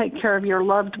way to take care of your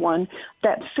loved one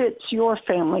that fits your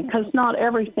family, because not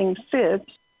everything fits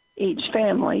each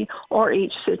family or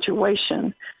each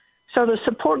situation. So the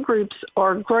support groups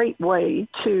are a great way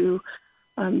to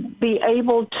be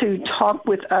able to talk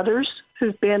with others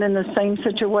who've been in the same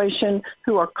situation,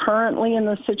 who are currently in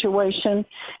the situation,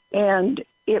 and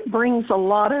it brings a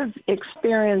lot of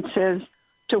experiences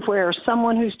to where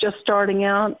someone who's just starting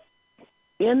out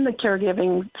in the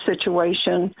caregiving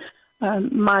situation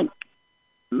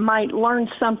might learn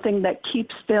something that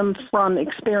keeps them from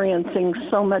experiencing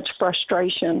so much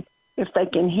frustration if they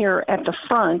can hear at the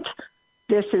front,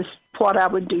 this is what I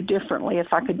would do differently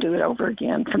if I could do it over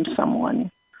again from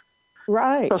someone.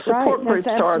 Right, so support groups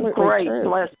are a great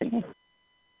blessing.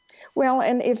 Well,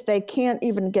 and if they can't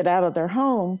even get out of their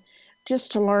home,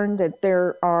 just to learn that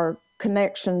there are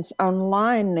connections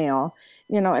online now,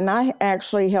 and I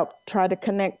actually help try to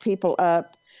connect people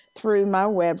up through my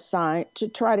website to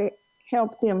try to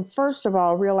help them, first of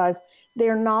all, realize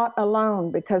they're not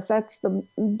alone, because that's the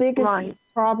biggest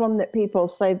problem that people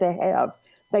say they have.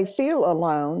 They feel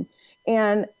alone.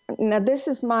 And now this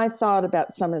is my thought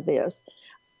about some of this.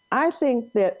 I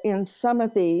think that in some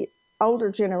of the older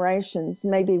generations,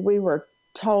 maybe we were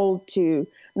told to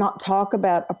not talk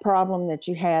about a problem that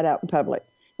you had out in public,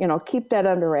 keep that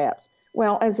under wraps.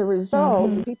 Well, as a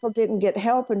result, people didn't get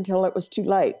help until it was too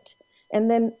late. And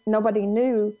then nobody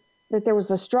knew that there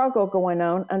was a struggle going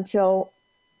on until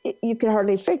you could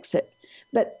hardly fix it.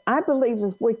 But I believe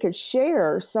if we could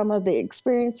share some of the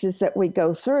experiences that we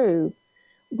go through,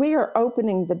 we are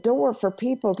opening the door for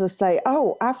people to say,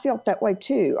 oh, I felt that way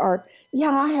too. Or, yeah,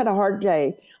 I had a hard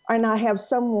day. And I have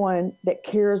someone that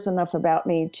cares enough about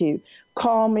me to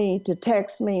call me, to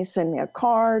text me, send me a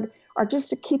card, or just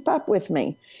to keep up with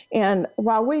me. And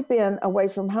while we've been away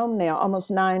from home now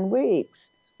almost 9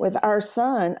 weeks with our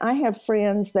son, I have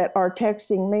friends that are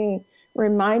texting me,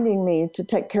 reminding me to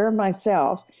take care of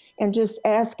myself and just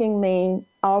asking me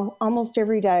almost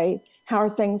every day, how are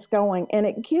things going? And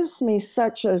it gives me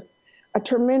such a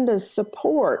tremendous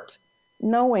support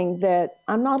knowing that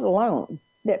I'm not alone,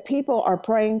 that people are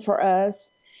praying for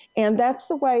us. And that's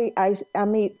the way I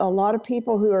meet a lot of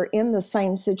people who are in the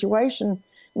same situation,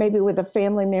 maybe with a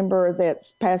family member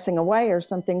that's passing away or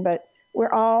something, but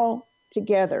we're all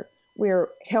together. We're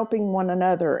helping one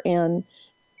another. And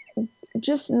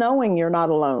just knowing you're not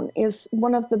alone is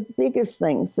one of the biggest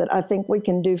things that I think we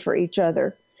can do for each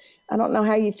other. I don't know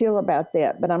how you feel about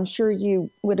that, but I'm sure you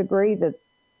would agree that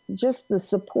just the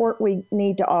support we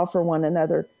need to offer one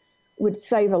another would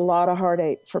save a lot of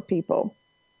heartache for people.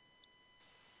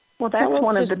 Well, that's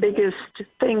one of the biggest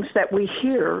things that we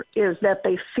hear is that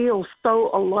they feel so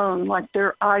alone, like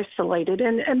they're isolated.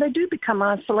 And they do become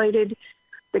isolated,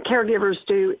 the caregivers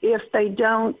do, if they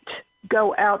don't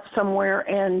go out somewhere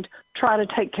and try to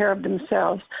take care of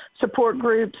themselves. Support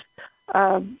groups,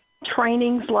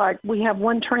 trainings, like we have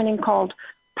one training called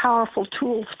Powerful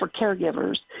Tools for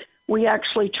Caregivers. We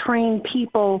actually train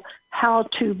people how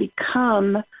to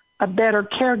become a better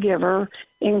caregiver,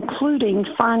 including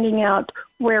finding out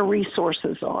where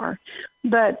resources are.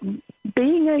 But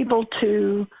being able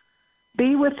to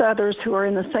be with others who are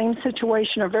in the same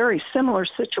situation or very similar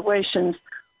situations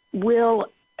will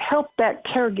help that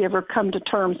caregiver come to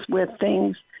terms with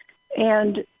things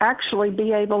and actually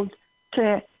be able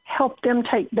to help them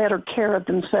take better care of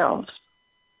themselves.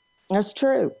 That's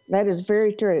true. That is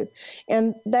very true.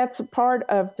 And that's a part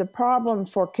of the problem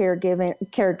for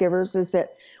caregivers is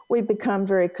that we become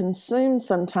very consumed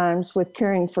sometimes with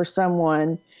caring for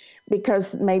someone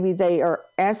because maybe they are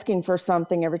asking for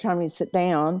something every time you sit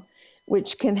down,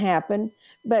 which can happen.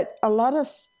 But a lot of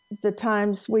the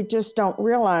times we just don't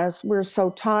realize we're so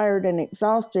tired and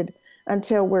exhausted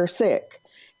until we're sick.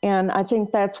 And I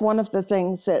think that's one of the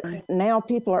things that now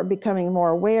people are becoming more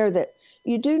aware that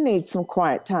you do need some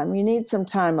quiet time. You need some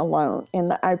time alone.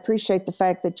 And I appreciate the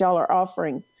fact that y'all are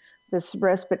offering this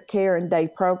respite care and day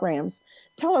programs.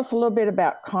 Tell us a little bit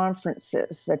about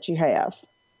conferences that you have.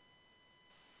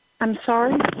 I'm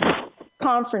sorry?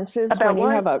 Conferences, about when what?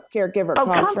 you have a caregiver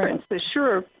conference. Conferences,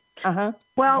 sure. Uh-huh.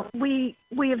 Well, we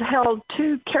have held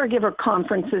 2 caregiver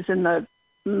conferences in the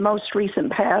most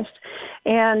recent past,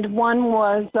 and one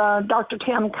was Dr.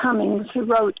 Tam Cummings, who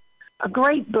wrote a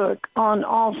great book on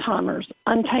Alzheimer's,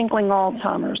 Untangling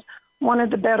Alzheimer's, one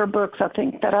of the better books, I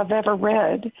think, that I've ever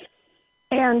read.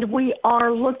 And we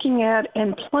are looking at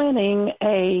and planning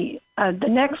the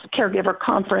next caregiver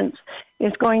conference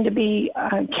is going to be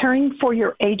caring for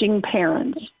your aging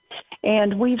parents.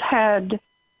 And we've had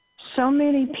so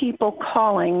many people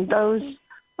calling, those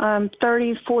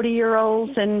 30,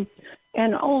 40-year-olds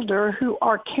and older who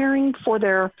are caring for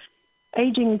their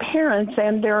aging parents,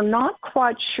 and they're not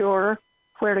quite sure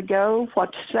where to go,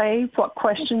 what to say, what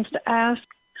questions to ask.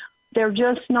 They're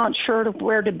just not sure of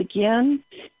where to begin,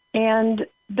 and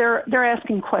they're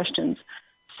asking questions.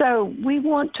 So we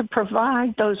want to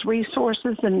provide those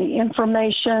resources and the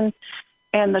information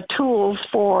and the tools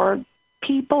for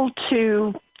people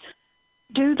to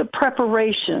do the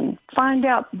preparation, find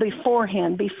out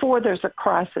beforehand, before there's a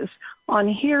crisis, on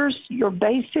here is a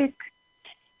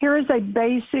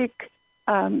basic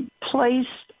place,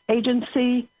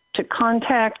 agency to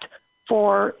contact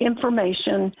for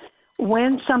information.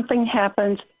 When something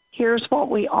happens, here's what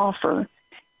we offer.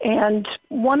 And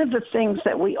one of the things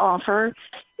that we offer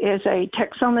is a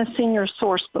Texoma Senior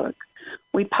Sourcebook.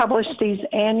 We publish these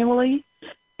annually,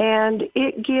 and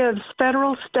it gives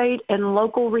federal, state, and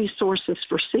local resources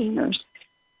for seniors.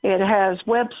 It has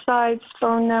websites,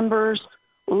 phone numbers,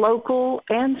 local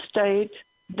and state,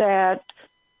 that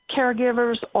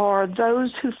caregivers or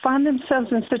those who find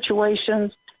themselves in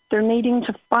situations they're needing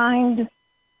to find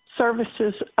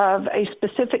services of a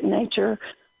specific nature,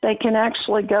 they can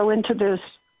actually go into this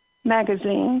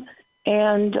magazine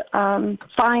and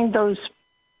find a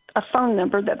phone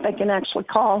number that they can actually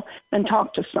call and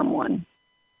talk to someone.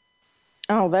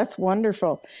 Oh, that's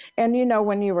wonderful. And, you know,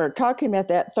 when you were talking about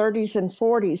that 30s and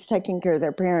 40s taking care of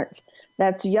their parents,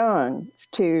 that's young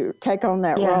to take on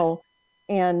that role.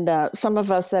 And some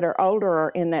of us that are older are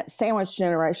in that sandwich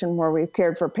generation where we've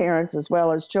cared for parents as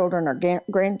well as children or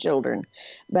grandchildren.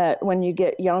 But when you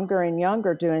get younger and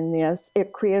younger doing this,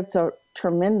 it creates a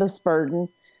tremendous burden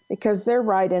because they're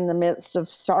right in the midst of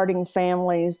starting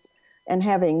families and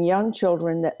having young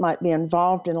children that might be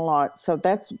involved in a lot. So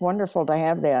that's wonderful to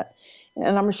have that.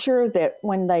 And I'm sure that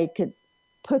when they could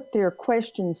put their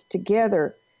questions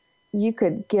together, you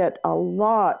could get a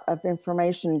lot of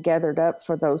information gathered up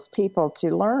for those people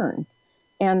to learn.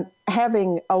 And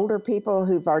having older people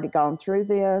who've already gone through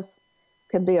this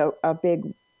can be a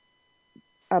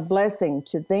blessing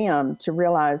to them to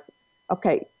realize,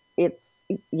 okay, it's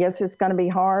going to be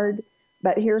hard,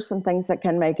 but here's some things that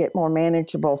can make it more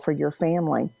manageable for your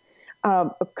family.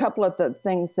 A couple of the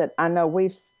things that I know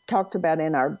we've talked about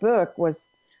in our book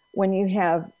was when you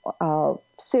have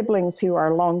siblings who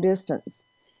are long distance.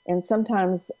 And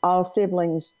sometimes all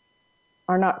siblings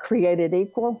are not created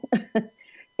equal.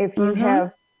 If you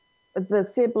have the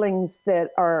siblings that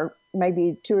are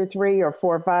maybe 2 or 3 or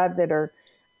 4 or 5 that are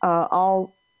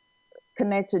all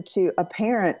connected to a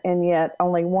parent, and yet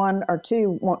only 1 or 2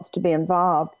 wants to be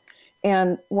involved.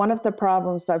 And one of the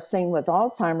problems I've seen with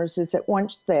Alzheimer's is that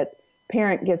once that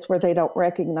parent gets where they don't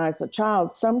recognize the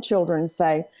child, some children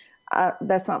say,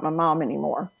 that's not my mom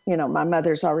anymore. You know, my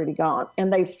mother's already gone.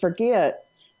 And they forget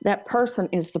that person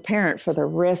is the parent for the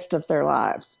rest of their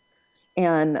lives.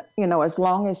 And, you know, as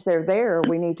long as they're there,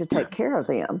 we need to take care of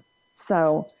them.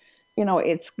 So, you know,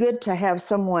 it's good to have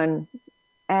someone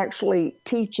actually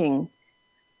teaching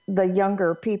the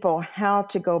younger people how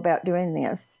to go about doing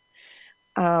this.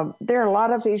 There are a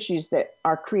lot of issues that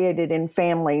are created in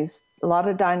families, a lot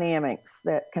of dynamics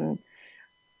that can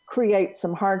create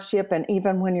some hardship. And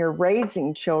even when you're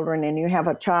raising children and you have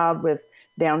a child with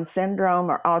Down syndrome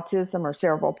or autism or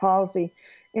cerebral palsy,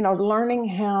 you know, learning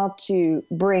how to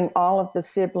bring all of the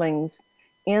siblings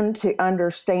in to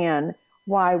understand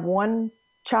why one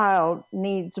child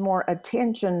needs more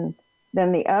attention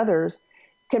than the others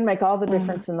can make all the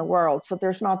difference in the world. So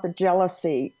there's not the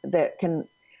jealousy that can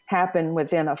happen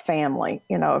within a family,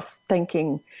 of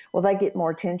thinking, well, they get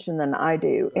more attention than I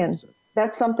do. And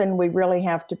that's something we really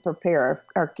have to prepare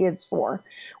our kids for.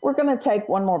 We're going to take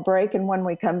one more break, and when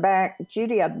we come back,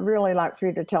 Judy, I'd really like for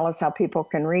you to tell us how people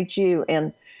can reach you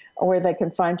and where they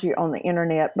can find you on the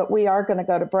internet. But we are going to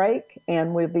go to break,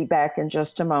 and we'll be back in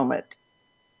just a moment.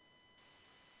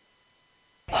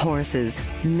 Horses,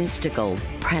 mystical,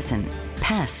 present,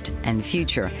 past, and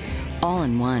future, all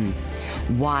in one.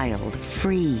 Wild,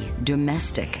 free,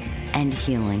 domestic, and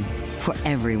healing for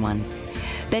everyone.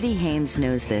 Betty Hames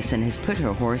knows this and has put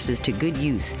her horses to good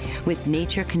use with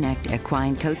Nature Connect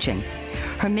Equine Coaching.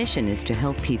 Her mission is to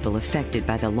help people affected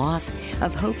by the loss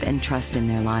of hope and trust in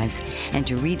their lives and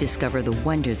to rediscover the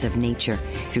wonders of nature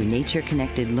through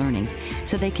nature-connected learning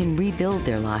so they can rebuild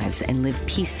their lives and live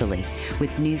peacefully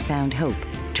with newfound hope,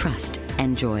 trust,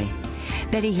 and joy.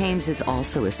 Betty Hames is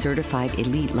also a certified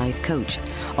elite life coach,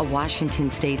 a Washington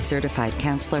State certified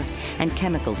counselor, and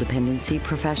chemical dependency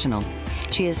professional.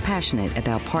 She is passionate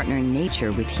about partnering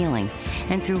nature with healing,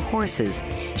 and through horses,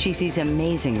 she sees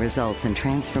amazing results and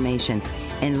transformation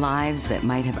in lives that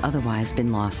might have otherwise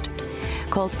been lost.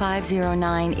 Call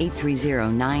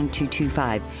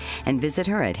 509-830-9225 and visit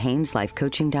her at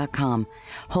HamesLifeCoaching.com.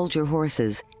 Hold your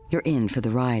horses. You're in for the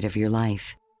ride of your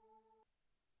life.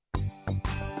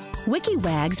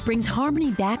 WikiWags brings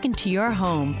harmony back into your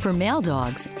home for male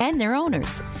dogs and their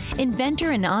owners.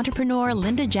 Inventor and entrepreneur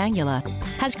Linda Jangula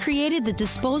has created the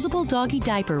disposable doggy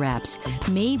diaper wraps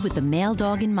made with the male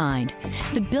dog in mind.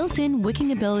 The built-in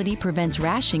wicking ability prevents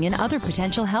rashing and other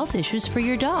potential health issues for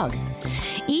your dog.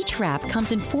 Each wrap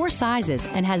comes in 4 sizes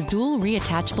and has dual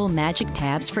reattachable magic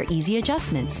tabs for easy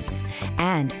adjustments.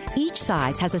 And each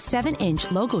size has a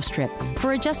 7-inch logo strip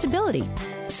for adjustability.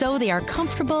 So they are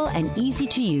comfortable and easy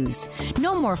to use.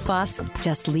 No more fuss,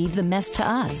 just leave the mess to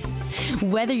us.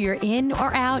 Whether you're in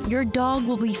or out, your dog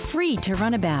will be free to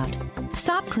run about.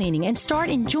 Stop cleaning and start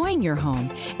enjoying your home,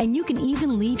 and you can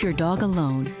even leave your dog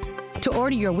alone. To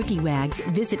order your WikiWags,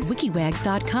 visit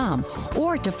wikiwags.com,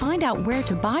 or to find out where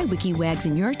to buy WikiWags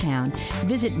in your town,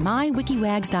 visit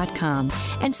mywikiwags.com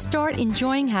and start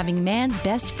enjoying having man's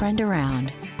best friend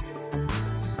around.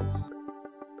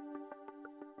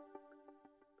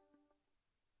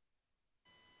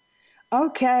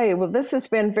 Okay, well, this has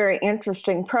been a very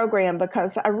interesting program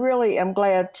because I really am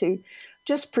glad to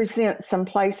just present some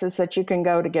places that you can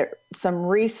go to get some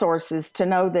resources to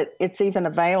know that it's even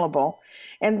available.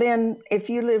 And then if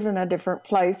you live in a different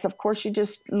place, of course, you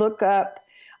just look up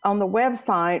on the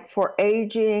website for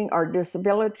aging or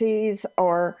disabilities,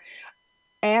 or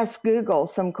ask Google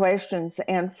some questions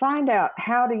and find out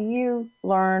how do you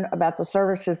learn about the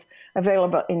services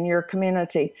available in your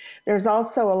community. There's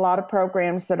also a lot of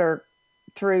programs that are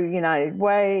through United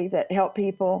Way that help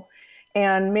people,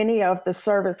 and many of the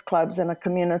service clubs in a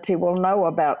community will know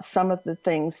about some of the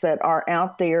things that are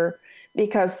out there,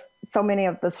 because so many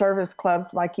of the service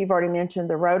clubs, like you've already mentioned,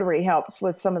 the Rotary helps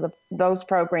with some of those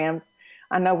programs.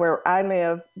 I know where I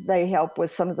live, they help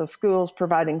with some of the schools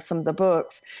providing some of the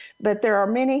books. But there are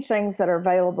many things that are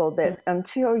available that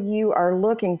until you are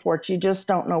looking for it, you just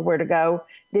don't know where to go,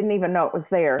 didn't even know it was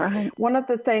there. Right. One of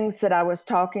the things that I was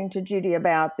talking to Judy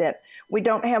about, that we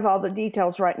don't have all the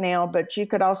details right now, but you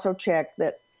could also check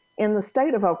that in the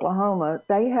state of Oklahoma,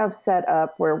 they have set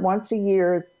up where once a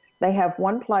year they have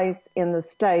one place in the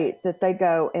state that they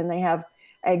go, and they have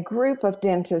a group of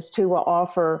dentists who will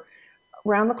offer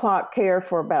round-the-clock care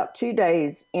for about 2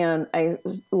 days in a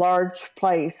large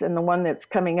place. And the one that's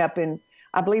coming up in,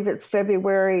 I believe it's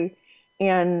February,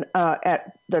 in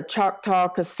at the Choctaw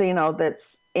Casino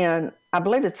that's in, I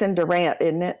believe it's in Durant,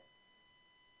 isn't it?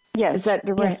 Yes. Is that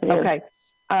Durant? Yes, okay.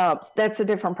 That's a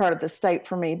different part of the state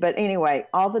for me. But anyway,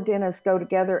 all the dentists go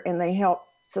together and they help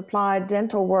supply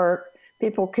dental work.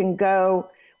 People can go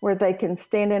where they can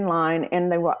stand in line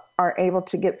and they are able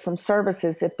to get some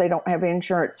services if they don't have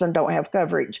insurance and don't have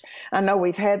coverage. I know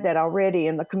we've had that already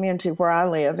in the community where I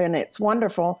live, and it's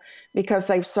wonderful because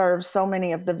they've served so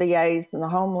many of the VAs and the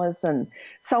homeless and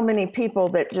so many people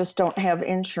that just don't have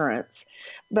insurance.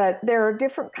 But there are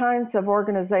different kinds of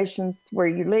organizations where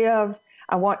you live.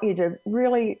 I want you to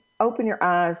really open your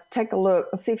eyes, take a look,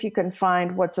 and see if you can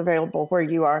find what's available where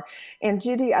you are. And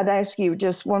Judy, I'd ask you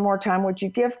just one more time, would you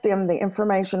give them the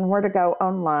information where to go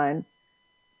online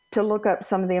to look up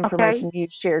some of the information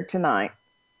you've shared tonight?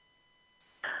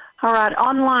 All right.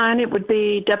 Online, it would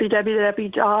be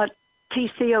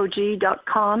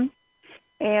www.tcog.com,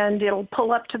 and it'll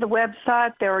pull up to the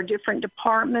website. There are different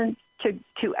departments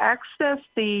to access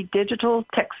the digital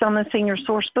Texoma Senior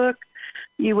Sourcebook,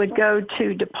 you would go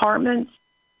to departments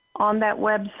on that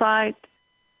website,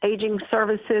 aging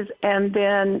services, and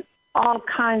then all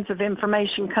kinds of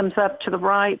information comes up to the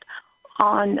right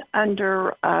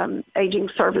under aging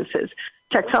services.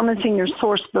 Texoma Senior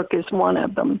Sourcebook is one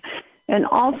of them. And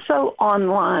also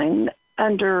online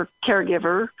under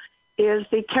caregiver is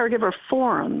the Caregiver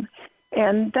Forum.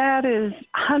 And that is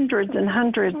hundreds and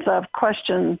hundreds of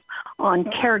questions on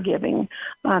caregiving.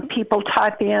 People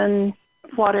type in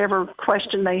whatever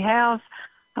question they have.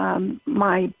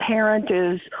 My parent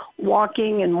is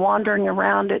walking and wandering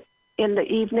around it in the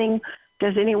evening.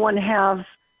 Does anyone have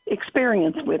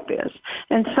experience with this?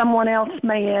 And someone else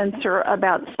may answer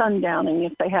about sundowning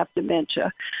if they have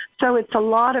dementia. So it's a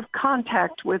lot of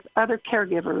contact with other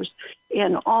caregivers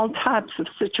in all types of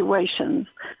situations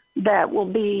that will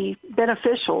be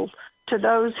beneficial to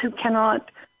those who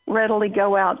cannot readily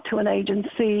go out to an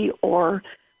agency, or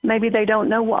maybe they don't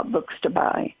know what books to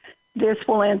buy. This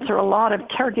will answer a lot of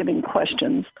caregiving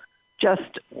questions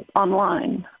just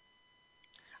online.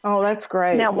 Oh, that's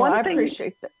great. Now, I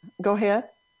appreciate that. Go ahead.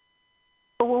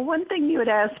 Well, one thing you had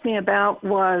asked me about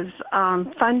was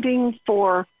funding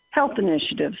for health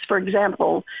initiatives. For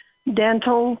example,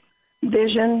 dental,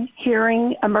 vision,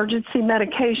 hearing, emergency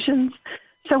medications.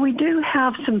 So we do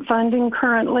have some funding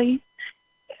currently.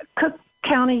 Cook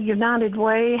County United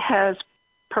Way has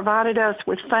provided us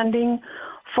with funding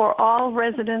for all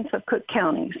residents of Cook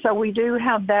County. So we do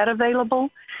have that available,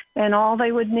 and all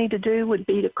they would need to do would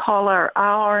be to call our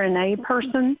IRNA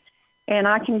person, and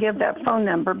I can give that phone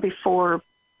number before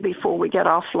we get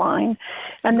offline.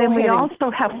 And then we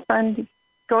also have funding.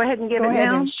 Go ahead and give it now. Go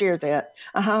ahead and share that.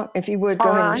 If you would,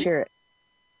 go ahead and share it.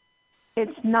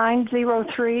 It's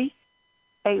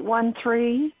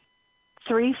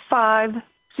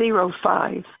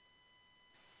 903-813-3505.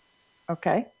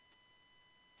 Okay.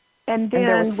 And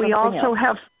then we also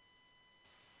have,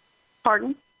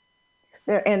 pardon?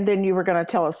 And then you were going to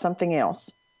tell us something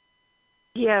else.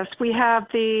 Yes, we have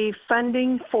the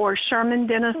funding for Sherman,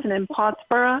 Denison, and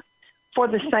Pottsboro for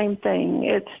the same thing.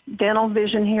 It's dental,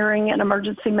 vision, hearing, and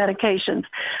emergency medications.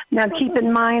 Now, keep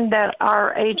in mind that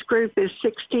our age group is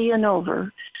 60 and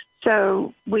over.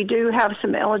 So we do have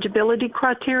some eligibility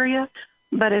criteria,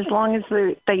 but as long as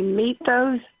they meet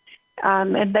those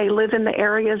and they live in the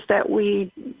areas that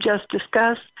we just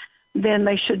discussed, then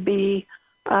they should be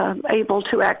able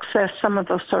to access some of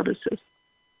those services.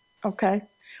 Okay.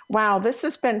 Wow, this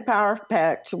has been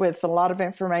power-packed with a lot of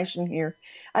information here.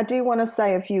 I do want to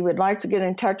say, if you would like to get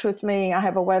in touch with me, I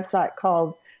have a website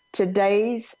called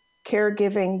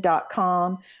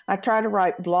todayscaregiving.com. I try to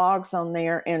write blogs on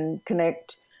there and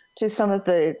connect to some of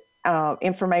the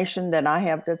information that I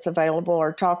have that's available,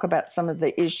 or talk about some of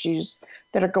the issues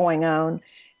that are going on.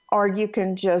 Or you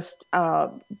can just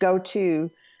go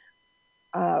to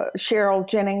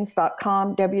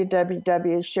CherylJennings.com,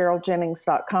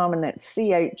 www.CherylJennings.com, and that's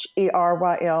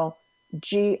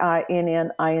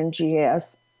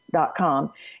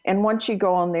CherylJennings.com. And once you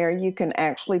go on there, you can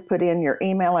actually put in your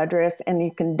email address, and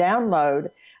you can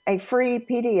download a free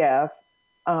PDF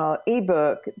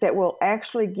ebook that will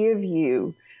actually give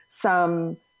you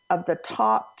some of the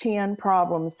top 10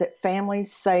 problems that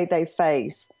families say they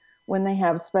face when they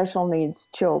have special needs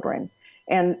children.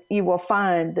 And you will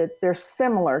find that they're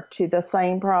similar to the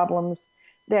same problems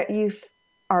that you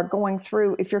are going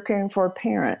through if you're caring for a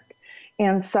parent.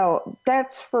 And so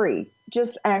that's free.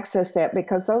 Just access that,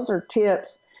 because those are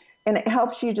tips, and it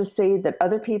helps you to see that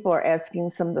other people are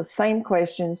asking some of the same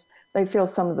questions. They feel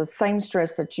some of the same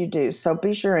stress that you do. So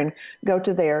be sure and go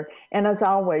to there. And as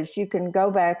always, you can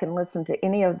go back and listen to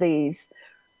any of these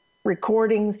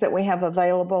recordings that we have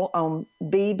available on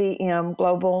BBM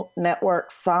Global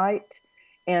Network site.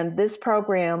 And this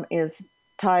program is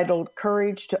titled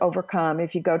Courage to Overcome.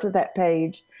 If you go to that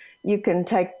page, you can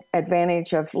take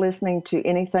advantage of listening to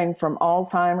anything from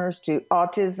Alzheimer's to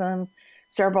autism,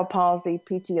 cerebral palsy,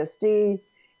 PTSD,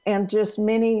 and just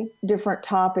many different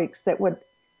topics that would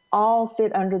all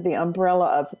fit under the umbrella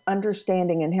of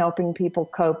understanding and helping people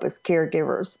cope as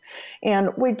caregivers.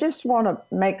 And we just want to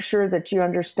make sure that you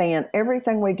understand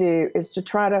everything we do is to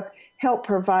try to help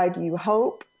provide you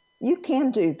hope. You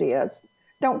can do this.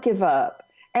 Don't give up.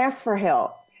 Ask for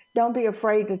help. Don't be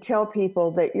afraid to tell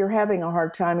people that you're having a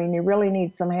hard time and you really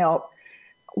need some help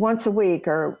once a week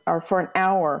or for an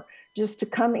hour, just to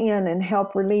come in and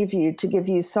help relieve you, to give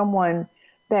you someone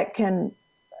that can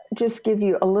just give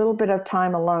you a little bit of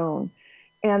time alone.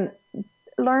 And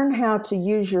learn how to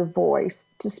use your voice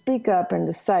to speak up and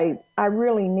to say, I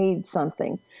really need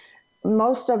something.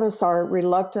 Most of us are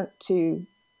reluctant to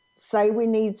say we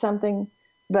need something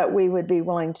but we would be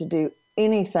willing to do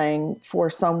anything for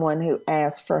someone who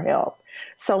asks for help.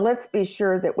 So let's be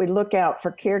sure that we look out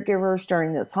for caregivers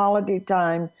during this holiday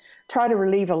time. Try to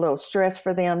relieve a little stress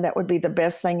for them. That would be the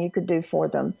best thing you could do for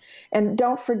them. And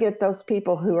don't forget those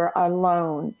people who are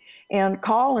alone, and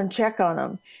call and check on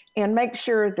them and make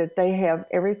sure that they have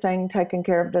everything taken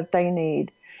care of that they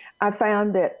need. I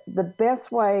found that the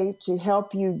best way to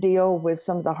help you deal with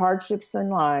some of the hardships in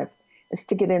life is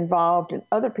to get involved in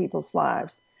other people's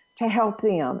lives, to help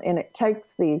them. And it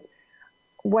takes the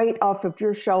weight off of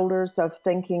your shoulders of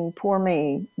thinking, poor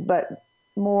me, but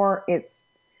more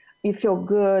you feel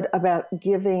good about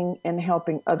giving and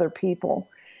helping other people.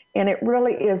 And it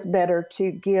really is better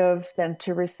to give than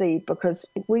to receive, because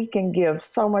we can give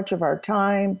so much of our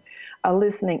time, a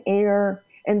listening ear,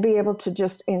 and be able to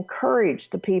just encourage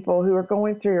the people who are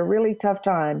going through a really tough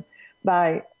time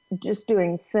by just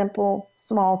doing simple,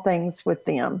 small things with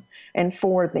them and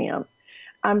for them.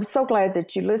 I'm so glad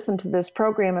that you listened to this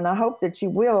program, and I hope that you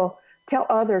will tell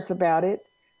others about it.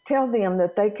 Tell them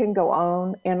that they can go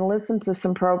on and listen to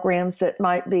some programs that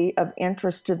might be of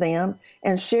interest to them,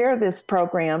 and share this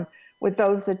program with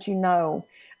those that you know.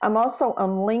 I'm also on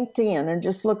LinkedIn, and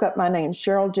just look up my name,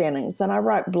 Cheryl Jennings, and I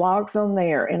write blogs on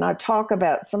there, and I talk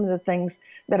about some of the things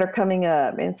that are coming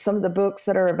up and some of the books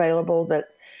that are available that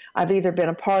I've either been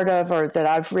a part of or that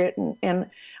I've written. And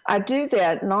I do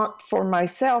that not for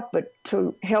myself, but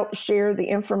to help share the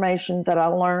information that I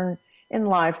learn in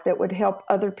life that would help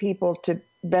other people to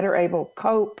better able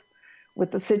cope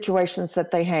with the situations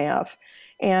that they have.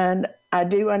 And I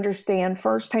do understand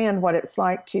firsthand what it's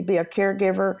like to be a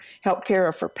caregiver, help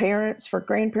care for parents, for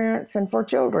grandparents, and for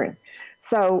children.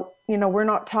 So, we're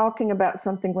not talking about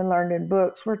something we learned in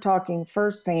books. We're talking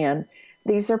firsthand.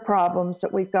 These are problems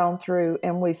that we've gone through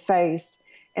and we've faced,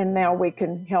 and now we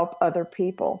can help other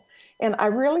people. And I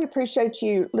really appreciate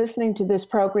you listening to this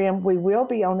program. We will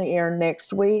be on the air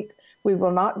next week. We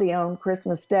will not be on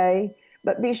Christmas Day,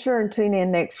 but be sure and tune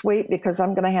in next week, because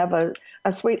I'm going to have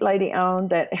a sweet lady on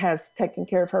that has taken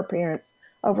care of her parents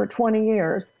over 20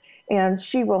 years, and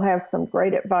she will have some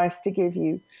great advice to give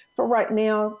you. For right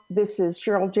now, this is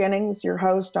Cheryl Jennings, your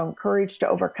host on Courage to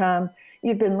Overcome.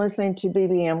 You've been listening to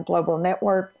BBM Global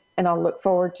Network, and I'll look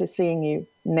forward to seeing you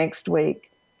next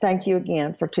week. Thank you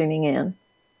again for tuning in.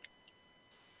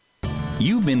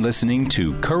 You've been listening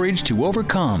to Courage to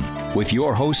Overcome with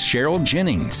your host, Cheryl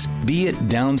Jennings. Be it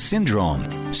Down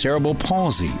syndrome, cerebral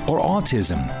palsy, or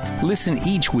autism, listen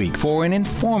each week for an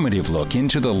informative look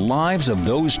into the lives of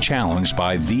those challenged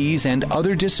by these and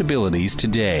other disabilities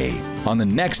today on the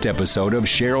next episode of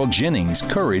Cheryl Jennings'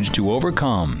 Courage to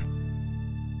Overcome.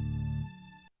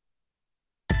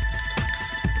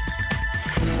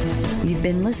 You've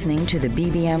been listening to the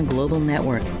BBM Global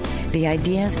Network. The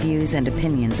ideas, views, and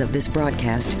opinions of this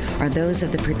broadcast are those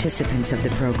of the participants of the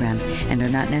program and are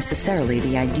not necessarily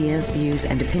the ideas, views,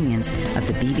 and opinions of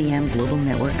the BBM Global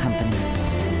Network Company.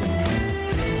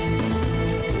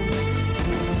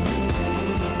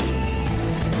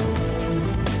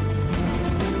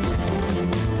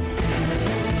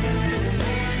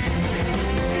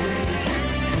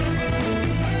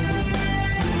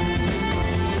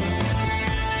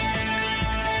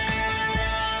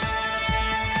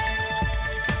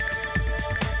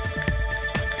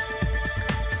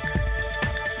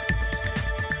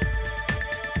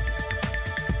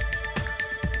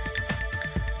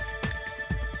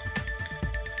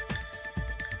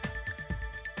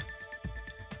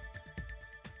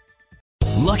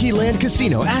 Lucky Land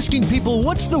Casino, asking people,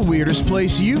 what's the weirdest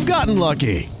place you've gotten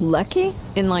lucky? Lucky?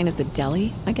 In line at the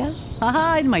deli, I guess?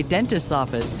 Aha, in my dentist's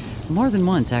office. More than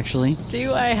once, actually.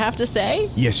 Do I have to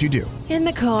say? Yes, you do. In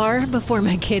the car before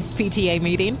my kids' PTA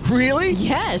meeting. Really?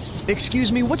 Yes.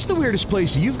 Excuse me, what's the weirdest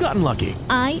place you've gotten lucky?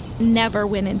 I never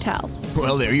win and tell.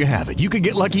 Well, there you have it. You can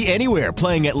get lucky anywhere,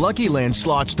 playing at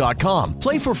LuckyLandSlots.com.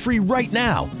 Play for free right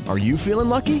now. Are you feeling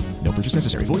lucky? No purchase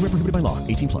necessary. Void where prohibited by law.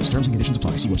 18+. Terms and conditions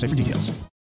apply. See website for details.